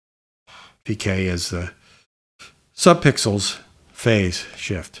 Phi k is the subpixel's phase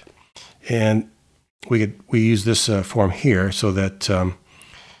shift. And we use this form here so that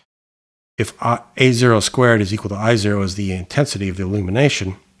if A0 squared is equal to I0 as the intensity of the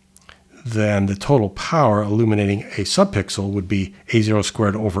illumination, then the total power illuminating a subpixel would be A0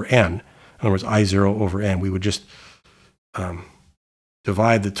 squared over N. In other words, I0 over N. We would just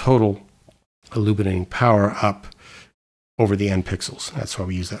divide the total illuminating power up over the N pixels. That's why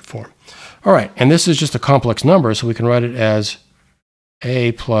we use that form. All right, and this is just a complex number, so we can write it as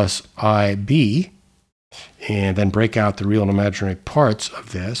A plus IB, and then break out the real and imaginary parts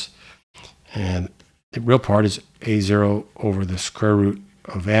of this. And the real part is A0 over the square root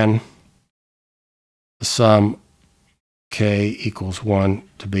of N. The sum k equals 1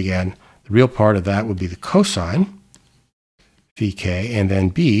 to big N. The real part of that would be the cosine, phi k, and then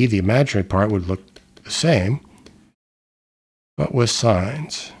B, the imaginary part, would look the same, but with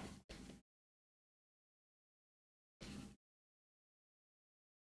signs.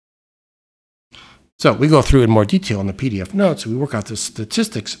 So we go through in more detail in the PDF notes. We work out the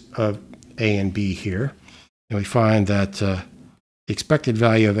statistics of A and B here, and we find that the expected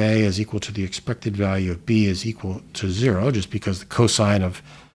value of A is equal to the expected value of B is equal to 0, just because the cosine of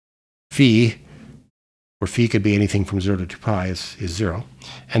phi, where phi could be anything from 0 to 2 pi, is 0.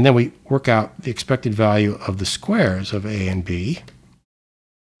 And then we work out the expected value of the squares of A and B,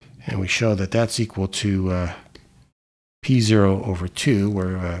 and we show that that's equal to P0 over 2,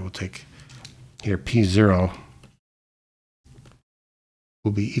 where we'll take here P0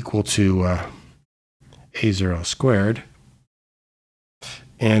 will be equal to A0 squared.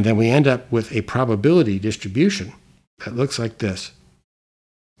 And then we end up with a probability distribution that looks like this.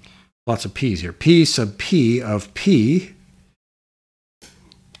 Lots of P's here. P sub P of P. So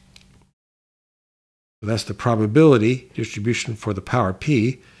that's the probability distribution for the power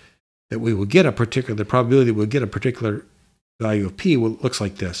P that we will get a particular, the probability we'll get a particular value of P looks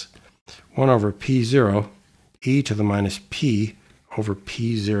like this. 1 over P0 e to the minus P over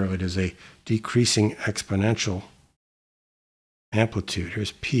P0. It is a decreasing exponential amplitude.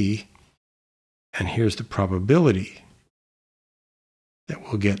 Here's P, and here's the probability that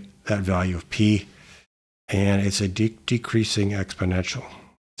we'll get that value of P, and it's a decreasing exponential.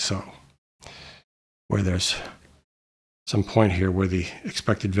 So where there's some point here where the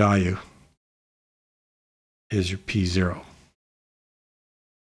expected value is your P0.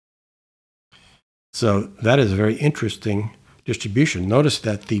 So that is a very interesting distribution. Notice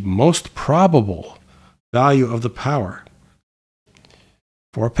that the most probable value of the power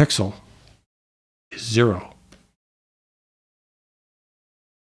for a pixel is 0.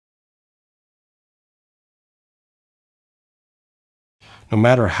 No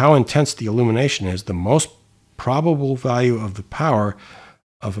matter how intense the illumination is, the most probable value of the power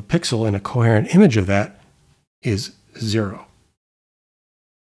of a pixel in a coherent image of that is 0.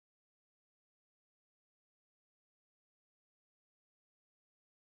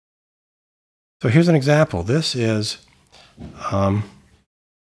 So here's an example. This is a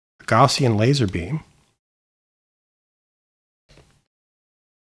Gaussian laser beam.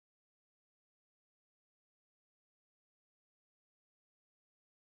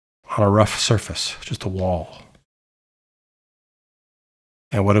 On a rough surface, just a wall.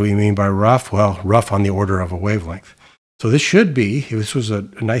 And what do we mean by rough? Well, rough on the order of a wavelength. So this should be, if this was a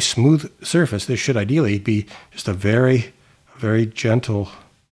nice smooth surface, this should ideally be just a very, very gentle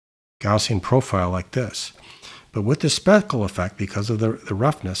Gaussian profile like this. But with the speckle effect, because of the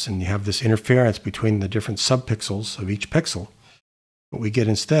roughness, and you have this interference between the different subpixels of each pixel, what we get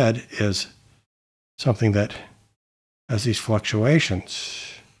instead is something that has these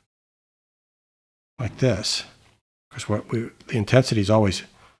fluctuations like this. Of course, the intensity is always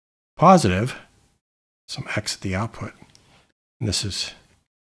positive, some x at the output. And this is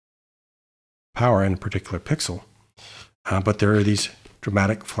power in a particular pixel. But there are these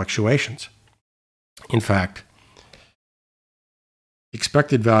dramatic fluctuations. In fact, the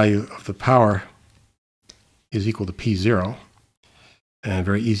expected value of the power is equal to P0. And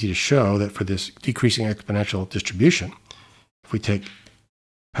very easy to show that for this decreasing exponential distribution, if we take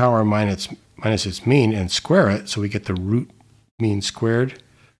power minus its mean and square it, so we get the root mean squared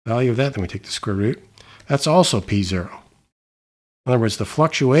value of that, then we take the square root, that's also P0. In other words, the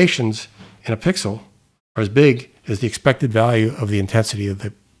fluctuations in a pixel are as big as the expected value of the intensity of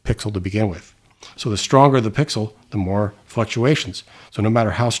the pixel to begin with. So the stronger the pixel, the more fluctuations. So no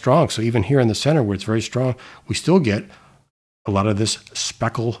matter how strong, so even here in the center where it's very strong, we still get a lot of this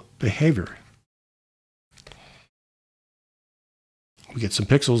speckle behavior. We get some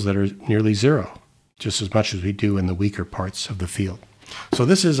pixels that are nearly 0, just as much as we do in the weaker parts of the field. So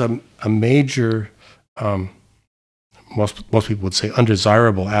this is a major, most people would say,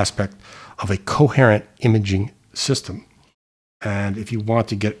 undesirable aspect of a coherent imaging system. And if you want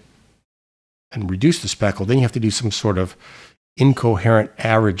to get and reduce the speckle, then you have to do some sort of incoherent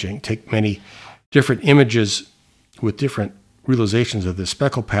averaging. Take many different images with different realizations of the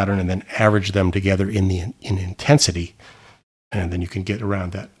speckle pattern and then average them together in intensity. And then you can get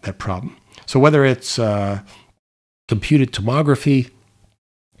around that problem. So whether it's computed tomography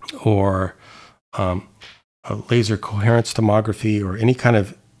or a laser coherence tomography or any kind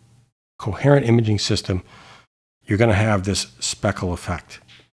of coherent imaging system, you're going to have this speckle effect.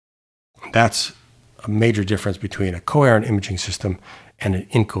 That's a major difference between a coherent imaging system and an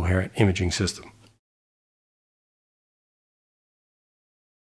incoherent imaging system.